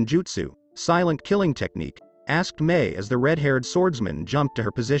Satsujin Jutsu, silent killing technique? Asked Mei as the red-haired swordsman jumped to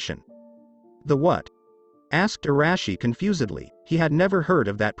her position. The what? Asked Arashi confusedly. He had never heard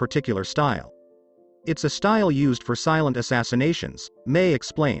of that particular style. It's a style used for silent assassinations, Mei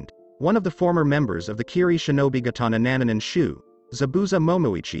explained. One of the former members of the Kiri Shinobi Gatana Nananin Shu, Zabuza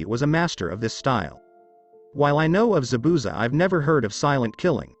Momoichi was a master of this style. While I know of Zabuza, I've never heard of silent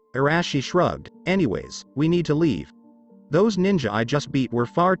killing. Arashi shrugged. Anyways, we need to leave. Those ninja I just beat were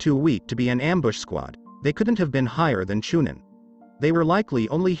far too weak to be an ambush squad. They couldn't have been higher than Chunin. They were likely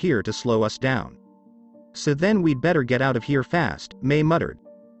only here to slow us down. So then we'd better get out of here fast, Mei muttered.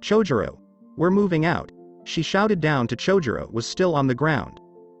 Chojuro. We're moving out. She shouted down to Chojuro, was still on the ground.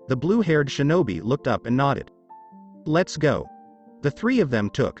 The blue-haired shinobi looked up and nodded. Let's go. The three of them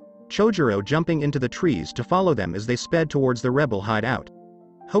took Chojuro jumping into the trees to follow them as they sped towards the rebel hideout.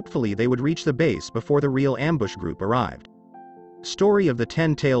 Hopefully they would reach the base before the real ambush group arrived. Story of the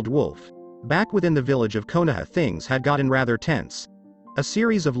Ten-Tailed Wolf. Back within the village of Konoha, things had gotten rather tense. A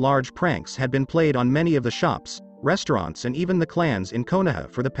series of large pranks had been played on many of the shops, restaurants and even the clans in Konoha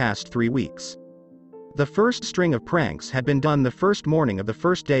for the past 3 weeks. The first string of pranks had been done the first morning of the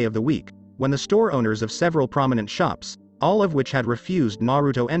first day of the week, when the store owners of several prominent shops, all of which had refused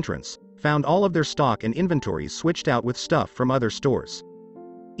Naruto entrance, found all of their stock and inventories switched out with stuff from other stores.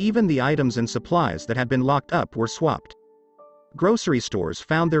 Even the items and supplies that had been locked up were swapped. Grocery stores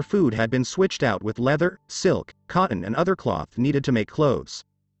found their food had been switched out with leather, silk, cotton and other cloth needed to make clothes.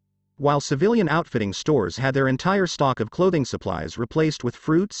 While civilian outfitting stores had their entire stock of clothing supplies replaced with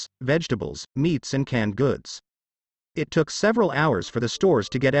fruits, vegetables, meats and canned goods. It took several hours for the stores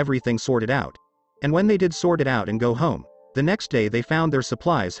to get everything sorted out. And when they did sort it out and go home, the next day they found their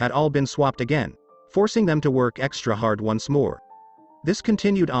supplies had all been swapped again, forcing them to work extra hard once more. This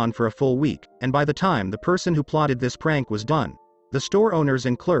continued on for a full week, and by the time the person who plotted this prank was done, the store owners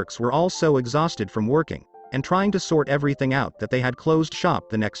and clerks were all so exhausted from working and trying to sort everything out that they had closed shop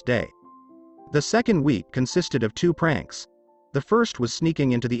the next day. The second week consisted of 2 pranks. The first was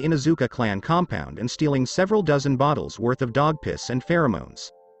sneaking into the Inuzuka clan compound and stealing several dozen bottles worth of dog piss and pheromones.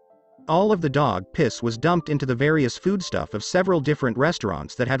 All of the dog piss was dumped into the various foodstuff of several different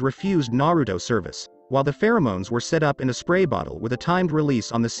restaurants that had refused Naruto service, while the pheromones were set up in a spray bottle with a timed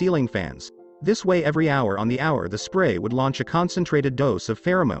release on the ceiling fans. This way every hour on the hour the spray would launch a concentrated dose of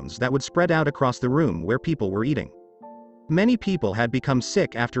pheromones that would spread out across the room where people were eating. Many people had become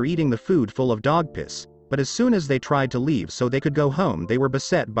sick after eating the food full of dog piss, but as soon as they tried to leave so they could go home they were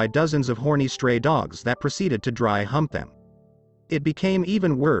beset by dozens of horny stray dogs that proceeded to dry hump them. It became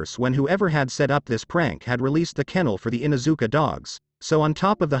even worse when whoever had set up this prank had released the kennel for the Inuzuka dogs, so on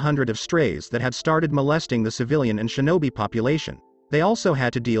top of the 100 of strays that had started molesting the civilian and shinobi population, they also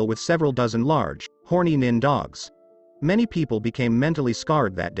had to deal with several dozen large, horny nin dogs. Many people became mentally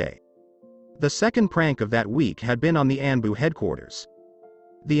scarred that day. The second prank of that week had been on the Anbu headquarters.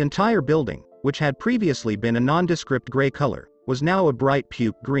 The entire building, which had previously been a nondescript gray color, was now a bright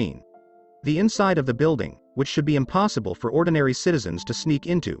puke green. The inside of the building, which should be impossible for ordinary citizens to sneak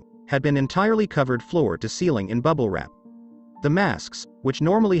into, had been entirely covered floor to ceiling in bubble wrap. The masks, which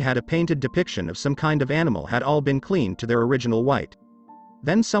normally had a painted depiction of some kind of animal, had all been cleaned to their original white.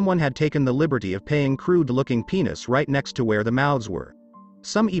 Then someone had taken the liberty of paying crude-looking penis right next to where the mouths were.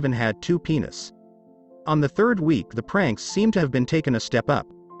 Some even had 2 penis. On the third week the pranks seemed to have been taken a step up,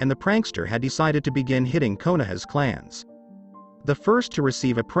 and the prankster had decided to begin hitting Konoha's clans. The first to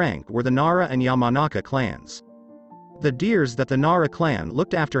receive a prank were the Nara and Yamanaka clans. The deers that the Nara clan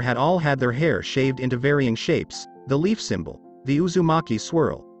looked after had all had their hair shaved into varying shapes, the leaf symbol, the Uzumaki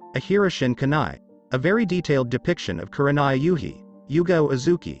swirl, a Hiroshin kanai, a very detailed depiction of Kurenai Yuhi, Yugo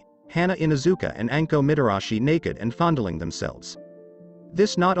Uzuki, Hana Inuzuka and Anko Mitarashi naked and fondling themselves.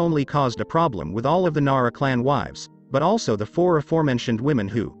 This not only caused a problem with all of the Nara clan wives, but also the 4 aforementioned women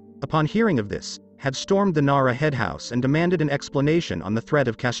who, upon hearing of this, had stormed the Nara head house and demanded an explanation on the threat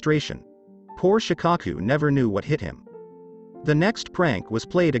of castration. Poor Shikaku never knew what hit him. The next prank was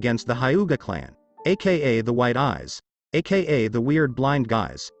played against the Hyuga clan, aka the White Eyes, aka the Weird Blind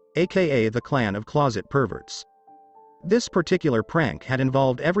Guys, aka the clan of closet perverts. This particular prank had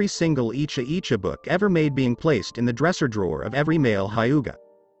involved every single Icha book ever made being placed in the dresser drawer of every male Hyuga.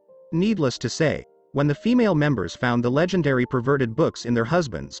 Needless to say, when the female members found the legendary perverted books in their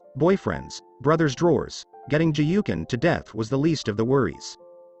husbands', boyfriends', brothers' drawers, getting Jiyuken to death was the least of the worries.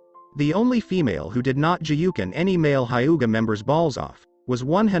 The only female who did not Jiyuken any male Hyuga members' balls off, was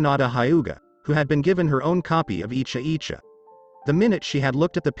one Hinata Hyuga, who had been given her own copy of Icha. The minute she had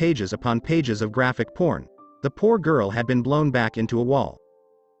looked at the pages upon pages of graphic porn, the poor girl had been blown back into a wall,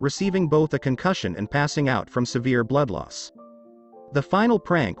 receiving both a concussion and passing out from severe blood loss. The final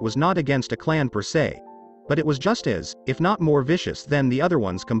prank was not against a clan per se, but it was just as, if not more vicious than the other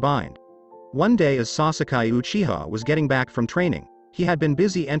ones combined. One day as Sasuke Uchiha was getting back from training, he had been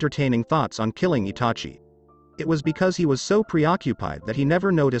busy entertaining thoughts on killing Itachi. It was because he was so preoccupied that he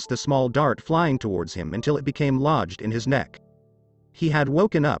never noticed the small dart flying towards him until it became lodged in his neck. He had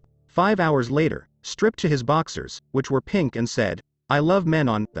woken up, 5 hours later, stripped to his boxers, which were pink, and said, "I love men"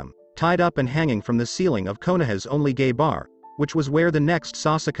 on them, tied up and hanging from the ceiling of Konoha's only gay bar, which was where the next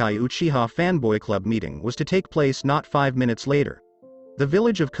Sasuke Uchiha fanboy club meeting was to take place not 5 minutes later. The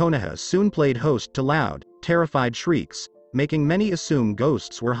village of Konoha soon played host to loud, terrified shrieks, making many assume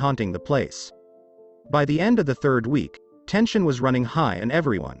ghosts were haunting the place. By the end of the 3rd week, tension was running high and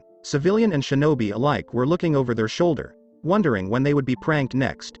everyone, civilian and shinobi alike, were looking over their shoulder, wondering when they would be pranked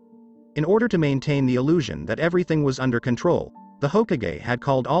next. In order to maintain the illusion that everything was under control, the Hokage had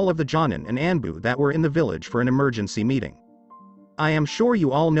called all of the Jonin and Anbu that were in the village for an emergency meeting. "I am sure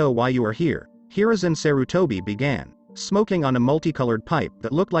you all know why you are here," Hiruzen Sarutobi began, smoking on a multicolored pipe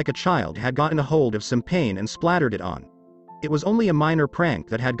that looked like a child had gotten a hold of some paint and splattered it on. It was only a minor prank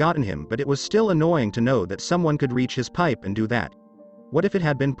that had gotten him, but it was still annoying to know that someone could reach his pipe and do that. What if it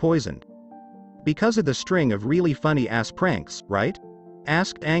had been poisoned? Because of the string of really funny-ass pranks, right?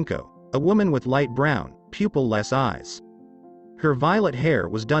 Asked Anko, a woman with light brown, pupil-less eyes. Her violet hair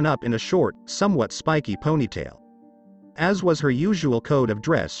was done up in a short, somewhat spiky ponytail. As was her usual code of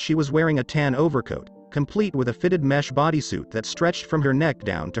dress, she was wearing a tan overcoat, complete with a fitted mesh bodysuit that stretched from her neck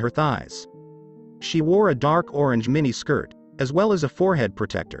down to her thighs. She wore a dark orange mini skirt, as well as a forehead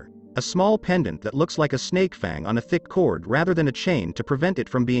protector, a small pendant that looks like a snake fang on a thick cord rather than a chain to prevent it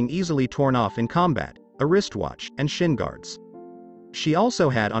from being easily torn off in combat, a wristwatch, and shin guards. She also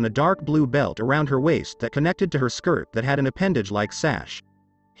had on a dark blue belt around her waist that connected to her skirt that had an appendage-like sash.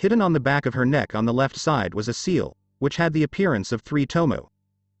 Hidden on the back of her neck on the left side was a seal, which had the appearance of 3 tomo.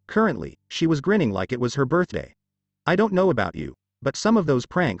 Currently, she was grinning like it was her birthday. "I don't know about you, but some of those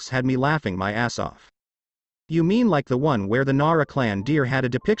pranks had me laughing my ass off." "You mean like the one where the Nara clan deer had a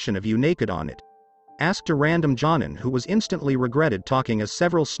depiction of you naked on it?" Asked a random Jonin who was instantly regretted talking as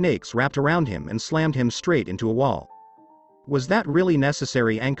several snakes wrapped around him and slammed him straight into a wall. "Was that really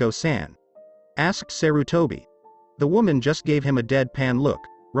necessary, Anko-san?" Asked Sarutobi. The woman just gave him a deadpan look,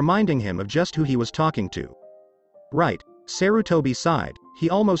 reminding him of just who he was talking to. Right, Sarutobi sighed, he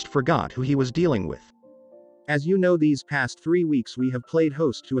almost forgot who he was dealing with. "As you know, these past 3 weeks we have played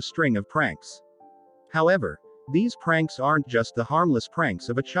host to a string of pranks. However, these pranks aren't just the harmless pranks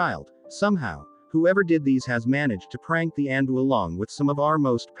of a child. Somehow, whoever did these has managed to prank the Anbu along with some of our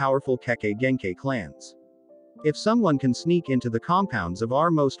most powerful Kekkei Genkai clans. If someone can sneak into the compounds of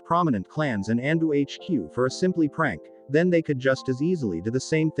our most prominent clans and Anbu HQ for a simply prank, then they could just as easily do the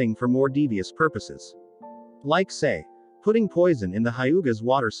same thing for more devious purposes. Like say, putting poison in the Hyuga's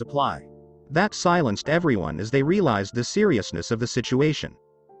water supply." That silenced everyone as they realized the seriousness of the situation.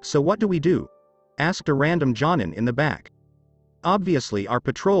 "So what do we do?" Asked a random Jonin in the back. "Obviously our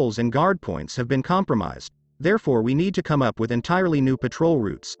patrols and guard points have been compromised, therefore we need to come up with entirely new patrol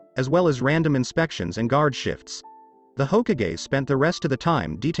routes, as well as random inspections and guard shifts." The Hokage spent the rest of the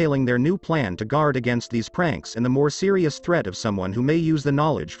time detailing their new plan to guard against these pranks and the more serious threat of someone who may use the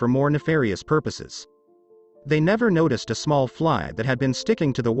knowledge for more nefarious purposes. They never noticed a small fly that had been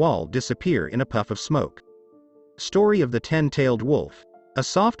sticking to the wall disappear in a puff of smoke. Story of the 10-tailed wolf. A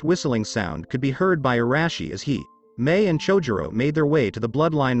soft whistling sound could be heard by Arashi as he, Mei and Chojuro made their way to the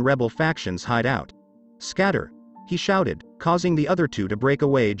Bloodline rebel faction's hideout. "Scatter!" he shouted, causing the other two to break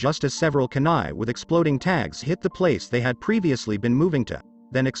away just as several kunai with exploding tags hit the place they had previously been moving to,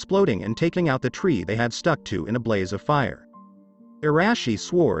 then exploding and taking out the tree they had stuck to in a blaze of fire. Arashi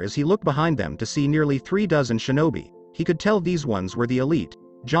swore as he looked behind them to see nearly 3 dozen shinobi. He could tell these ones were the elite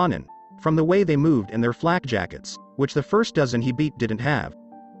Jonin, from the way they moved in their flak jackets, which the first dozen he beat didn't have.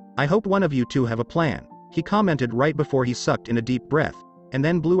 "I hope one of you two have a plan," he commented right before he sucked in a deep breath, and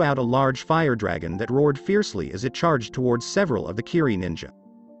then blew out a large fire dragon that roared fiercely as it charged towards several of the Kiri ninja.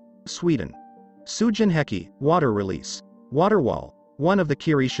 Sweden. Sujin Heki, water release. Water wall, one of the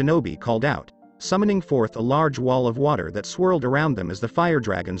Kiri shinobi called out, summoning forth a large wall of water that swirled around them as the fire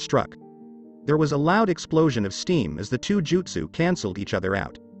dragon struck. There was a loud explosion of steam as the two jutsu cancelled each other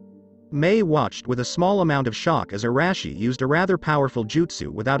out. Mei watched with a small amount of shock as Arashi used a rather powerful jutsu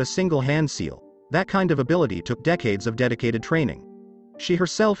without a single hand seal. That kind of ability took decades of dedicated training. She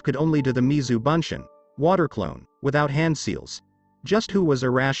herself could only do the Mizu Bunshin, water clone, without hand seals. Just who was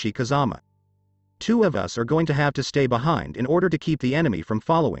Arashi Kazama? "2 of us are going to have to stay behind in order to keep the enemy from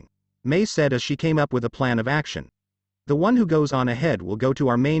following," Mei said as she came up with a plan of action. "The one who goes on ahead will go to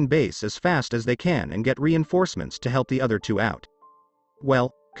our main base as fast as they can and get reinforcements to help the other 2 out."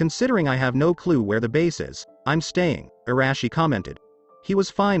 "Well, considering I have no clue where the base is, I'm staying," Arashi commented. He was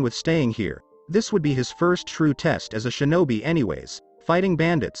fine with staying here. This would be his first true test as a shinobi anyways. Fighting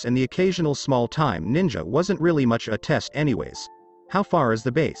bandits and the occasional small-time ninja wasn't really much a test anyways. "How far is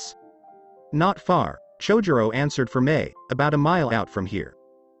the base?" "Not far, Chojuro answered for Mei, about a mile out from here.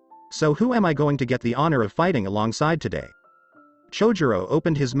 So who am I going to get the honor of fighting alongside today? Chojuro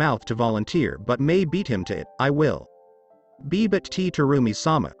opened his mouth to volunteer but Mei beat him to it. I will. Be but T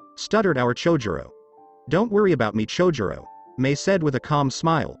Terumi-sama, stuttered our Chojuro. Don't worry about me, Chojuro, Mei said with a calm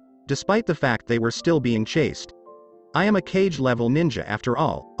smile, despite the fact they were still being chased. I am a cage-level ninja after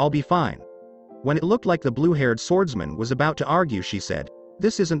all, I'll be fine. When it looked like the blue-haired swordsman was about to argue, she said,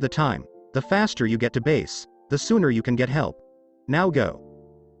 this isn't the time. The faster you get to base, the sooner you can get help. Now go.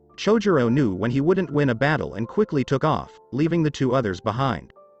 Chojuro knew when he wouldn't win a battle and quickly took off, leaving the two others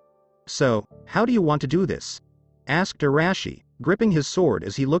behind. So, how do you want to do this? Asked Arashi, gripping his sword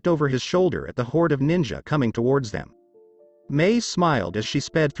as he looked over his shoulder at the horde of ninja coming towards them. Mei smiled as she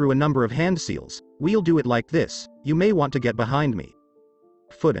sped through a number of hand seals. We'll do it like this, you may want to get behind me.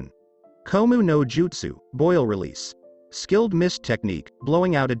 Futen. Komu no Jutsu, boil release. Skilled mist technique,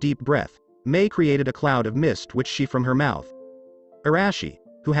 blowing out a deep breath, Mei created a cloud of mist which she from her mouth. Arashi,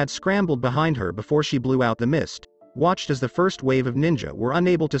 who had scrambled behind her before she blew out the mist, watched as the first wave of ninja were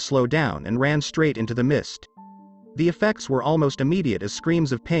unable to slow down and ran straight into the mist. The effects were almost immediate as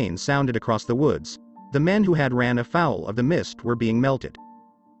screams of pain sounded across the woods. The men who had ran afoul of the mist were being melted.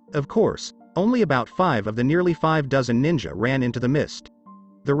 Of course, only about 5 of the nearly 5 dozen ninja ran into the mist.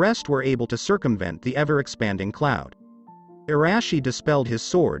 The rest were able to circumvent the ever-expanding cloud. Arashi dispelled his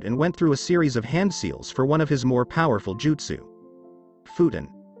sword and went through a series of hand seals for one of his more powerful jutsu. Futen.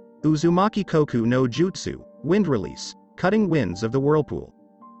 Uzumaki Koku no Jutsu, wind release, cutting winds of the whirlpool.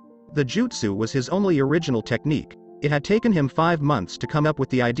 The jutsu was his only original technique. It had taken him 5 months to come up with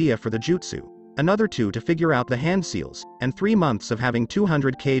the idea for the jutsu, another 2 to figure out the hand seals, and 3 months of having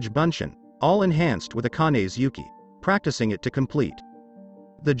 200 kage bunshin, all enhanced with Akane's Yuki, practicing it to complete.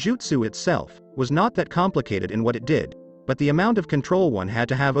 The jutsu itself was not that complicated in what it did, but the amount of control one had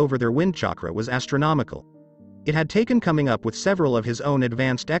to have over their wind chakra was astronomical. It had taken coming up with several of his own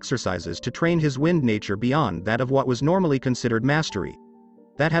advanced exercises to train his wind nature beyond that of what was normally considered mastery.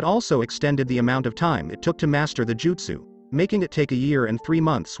 That had also extended the amount of time it took to master the jutsu, making it take a year and 3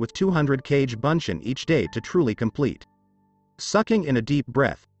 months with 200 kage bunshin each day to truly complete. Sucking in a deep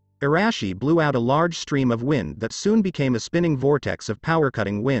breath, Arashi blew out a large stream of wind that soon became a spinning vortex of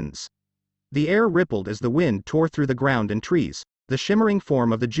power-cutting winds. The air rippled as the wind tore through the ground and trees. The shimmering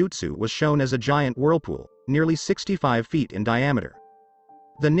form of the jutsu was shown as a giant whirlpool, nearly 65 feet in diameter.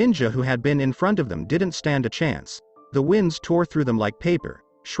 The ninja who had been in front of them didn't stand a chance. The winds tore through them like paper,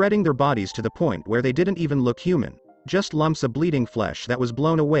 shredding their bodies to the point where they didn't even look human, just lumps of bleeding flesh that was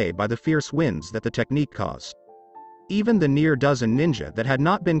blown away by the fierce winds that the technique caused. Even the near dozen ninja that had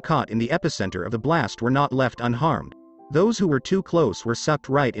not been caught in the epicenter of the blast were not left unharmed. Those who were too close were sucked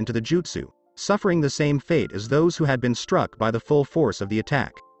right into the jutsu, suffering the same fate as those who had been struck by the full force of the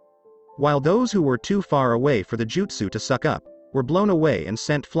attack. While those who were too far away for the jutsu to suck up, were blown away and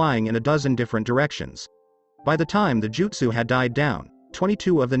sent flying in a dozen different directions. By the time the jutsu had died down,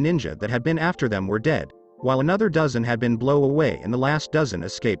 22 of the ninja that had been after them were dead, while another dozen had been blown away and the last dozen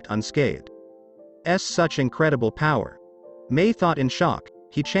escaped unscathed. Such incredible power. Mei thought in shock.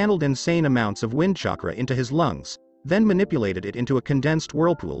 He channeled insane amounts of wind chakra into his lungs, then manipulated it into a condensed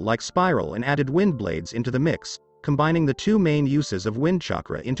whirlpool-like spiral and added wind blades into the mix, combining the 2 main uses of wind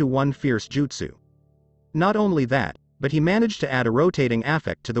chakra into one fierce jutsu. Not only that, but he managed to add a rotating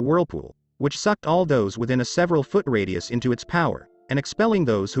affect to the whirlpool, which sucked all those within a several-foot radius into its power, and expelling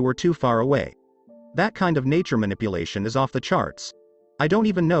those who were too far away. That kind of nature manipulation is off the charts. I don't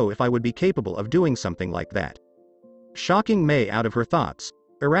even know if I would be capable of doing something like that. Shocking Mei out of her thoughts,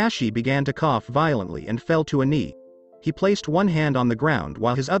 Arashi began to cough violently and fell to a knee. He placed one hand on the ground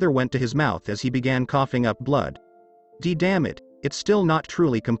while his other went to his mouth as he began coughing up blood. Damn it, it's still not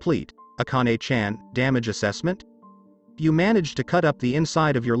truly complete. Akane-chan, damage assessment? You managed to cut up the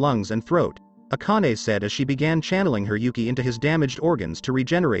inside of your lungs and throat, Akane said as she began channeling her Yuki into his damaged organs to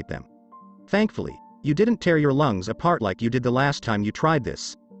regenerate them. Thankfully, you didn't tear your lungs apart like you did the last time you tried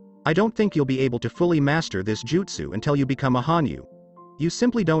this. I don't think you'll be able to fully master this jutsu until you become a Hanyu. You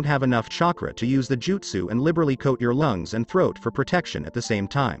simply don't have enough chakra to use the jutsu and liberally coat your lungs and throat for protection at the same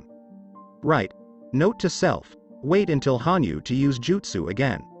time. Right. Note to self, wait until Hanyu to use jutsu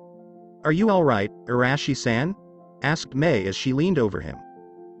again. Are you alright, Arashi-san? Asked Mei as she leaned over him.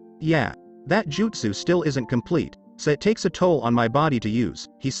 Yeah, that jutsu still isn't complete, so it takes a toll on my body to use,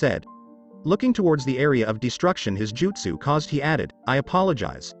 he said. Looking towards the area of destruction his jutsu caused, he added, I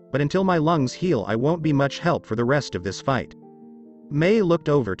apologize, but until my lungs heal I won't be much help for the rest of this fight. Mei looked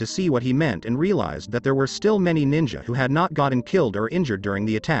over to see what he meant and realized that there were still many ninja who had not gotten killed or injured during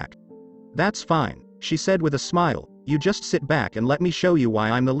the attack. That's fine, she said with a smile, you just sit back and let me show you why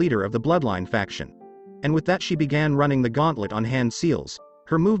I'm the leader of the Bloodline faction. And with that she began running the gauntlet on hand seals,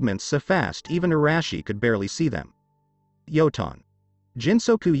 her movements so fast even Arashi could barely see them. Yoton.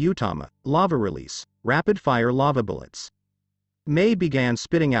 Jinsoku Utama, lava release, rapid fire lava bullets. Mei began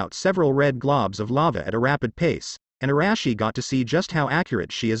spitting out several red globs of lava at a rapid pace, and Arashi got to see just how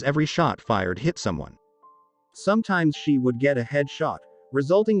accurate she is. Every shot fired hit someone. Sometimes she would get a headshot,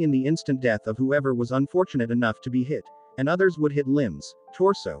 resulting in the instant death of whoever was unfortunate enough to be hit, and others would hit limbs,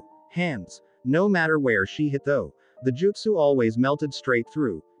 torso, hands. No matter where she hit though, the jutsu always melted straight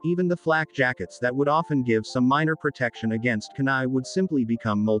through. Even the flak jackets that would often give some minor protection against kunai would simply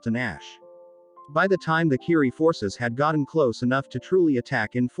become molten ash. By the time the Kiri forces had gotten close enough to truly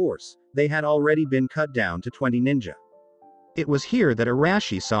attack in force, they had already been cut down to 20 ninja. It was here that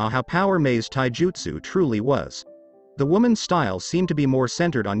Arashi saw how power Mei's taijutsu truly was. The woman's style seemed to be more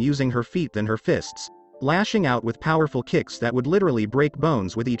centered on using her feet than her fists, lashing out with powerful kicks that would literally break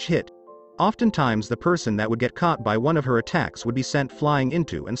bones with each hit. Oftentimes the person that would get caught by one of her attacks would be sent flying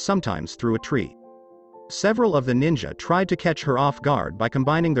into and sometimes through a tree. Several of the ninja tried to catch her off guard by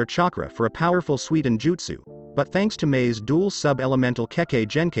combining their chakra for a powerful Suiten jutsu, but thanks to Mei's dual sub-elemental Kekkei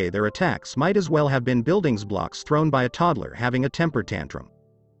Genkei their attacks might as well have been buildings blocks thrown by a toddler having a temper tantrum.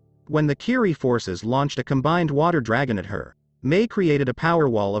 When the Kiri forces launched a combined water dragon at her, Mei created a power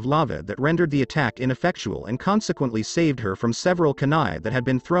wall of lava that rendered the attack ineffectual and consequently saved her from several kunai that had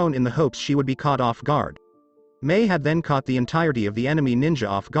been thrown in the hopes she would be caught off guard. Mei had then caught the entirety of the enemy ninja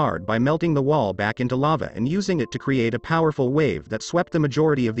off guard by melting the wall back into lava and using it to create a powerful wave that swept the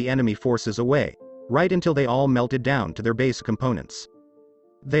majority of the enemy forces away, right until they all melted down to their base components.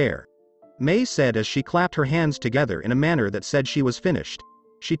 There. Mei said as she clapped her hands together in a manner that said she was finished.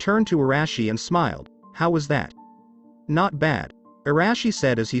 She turned to Arashi and smiled. How was that? Not bad. Arashi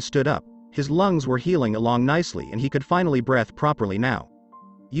said as he stood up. His lungs were healing along nicely and he could finally breathe properly now.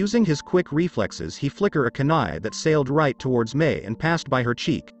 Using his quick reflexes he flickered a kunai that sailed right towards Mei and passed by her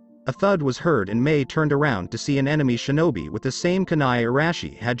cheek. A thud was heard and Mei turned around to see an enemy shinobi with the same kunai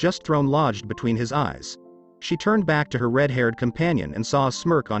Arashi had just thrown lodged between his eyes. She turned back to her red-haired companion and saw a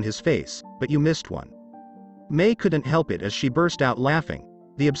smirk on his face, but you missed one. Mei couldn't help it as she burst out laughing.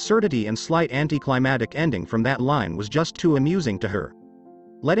 The absurdity and slight anticlimactic ending from that line was just too amusing to her.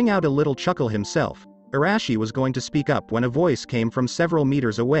 Letting out a little chuckle himself, Arashi was going to speak up when a voice came from several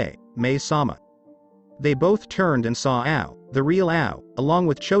meters away, Mei-sama. They both turned and saw Ao, the real Ao, along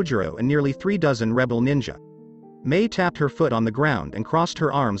with Chojuro and nearly 3 dozen rebel ninja. Mei tapped her foot on the ground and crossed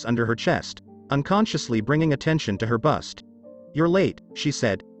her arms under her chest, unconsciously bringing attention to her bust. You're late, she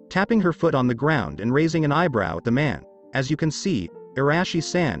said, tapping her foot on the ground and raising an eyebrow at the man. As you can see,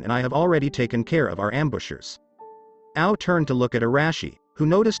 Arashi-san and I have already taken care of our ambushers. Ao turned to look at Arashi, who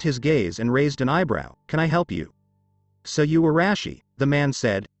noticed his gaze and raised an eyebrow. Can I help you? So you Arashi, the man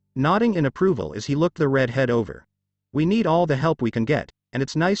said, nodding in approval as he looked the redhead over. We need all the help we can get, and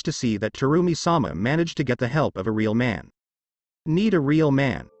it's nice to see that Terumi-sama managed to get the help of a real man. Need a real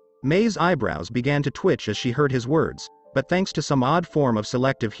man. Mei's eyebrows began to twitch as she heard his words, but thanks to some odd form of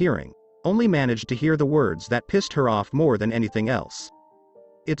selective hearing, only managed to hear the words that pissed her off more than anything else.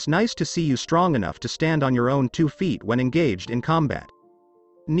 It's nice to see you strong enough to stand on your own 2 feet when engaged in combat.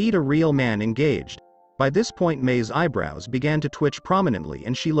 Need a real man engaged. By this point Mei's eyebrows began to twitch prominently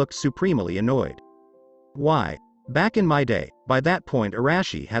and she looked supremely annoyed. Why? Back in my day, by that point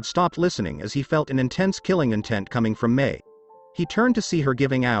Arashi had stopped listening as he felt an intense killing intent coming from Mei. He turned to see her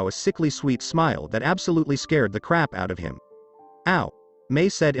giving Ao a sickly sweet smile that absolutely scared the crap out of him. Ao. Mei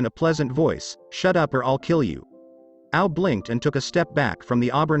said in a pleasant voice, shut up or I'll kill you. Ao blinked and took a step back from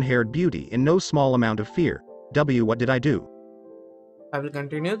the auburn-haired beauty in no small amount of fear. What did I do? I will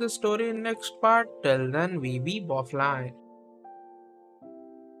continue the story in next part. Till then, we weeb offline.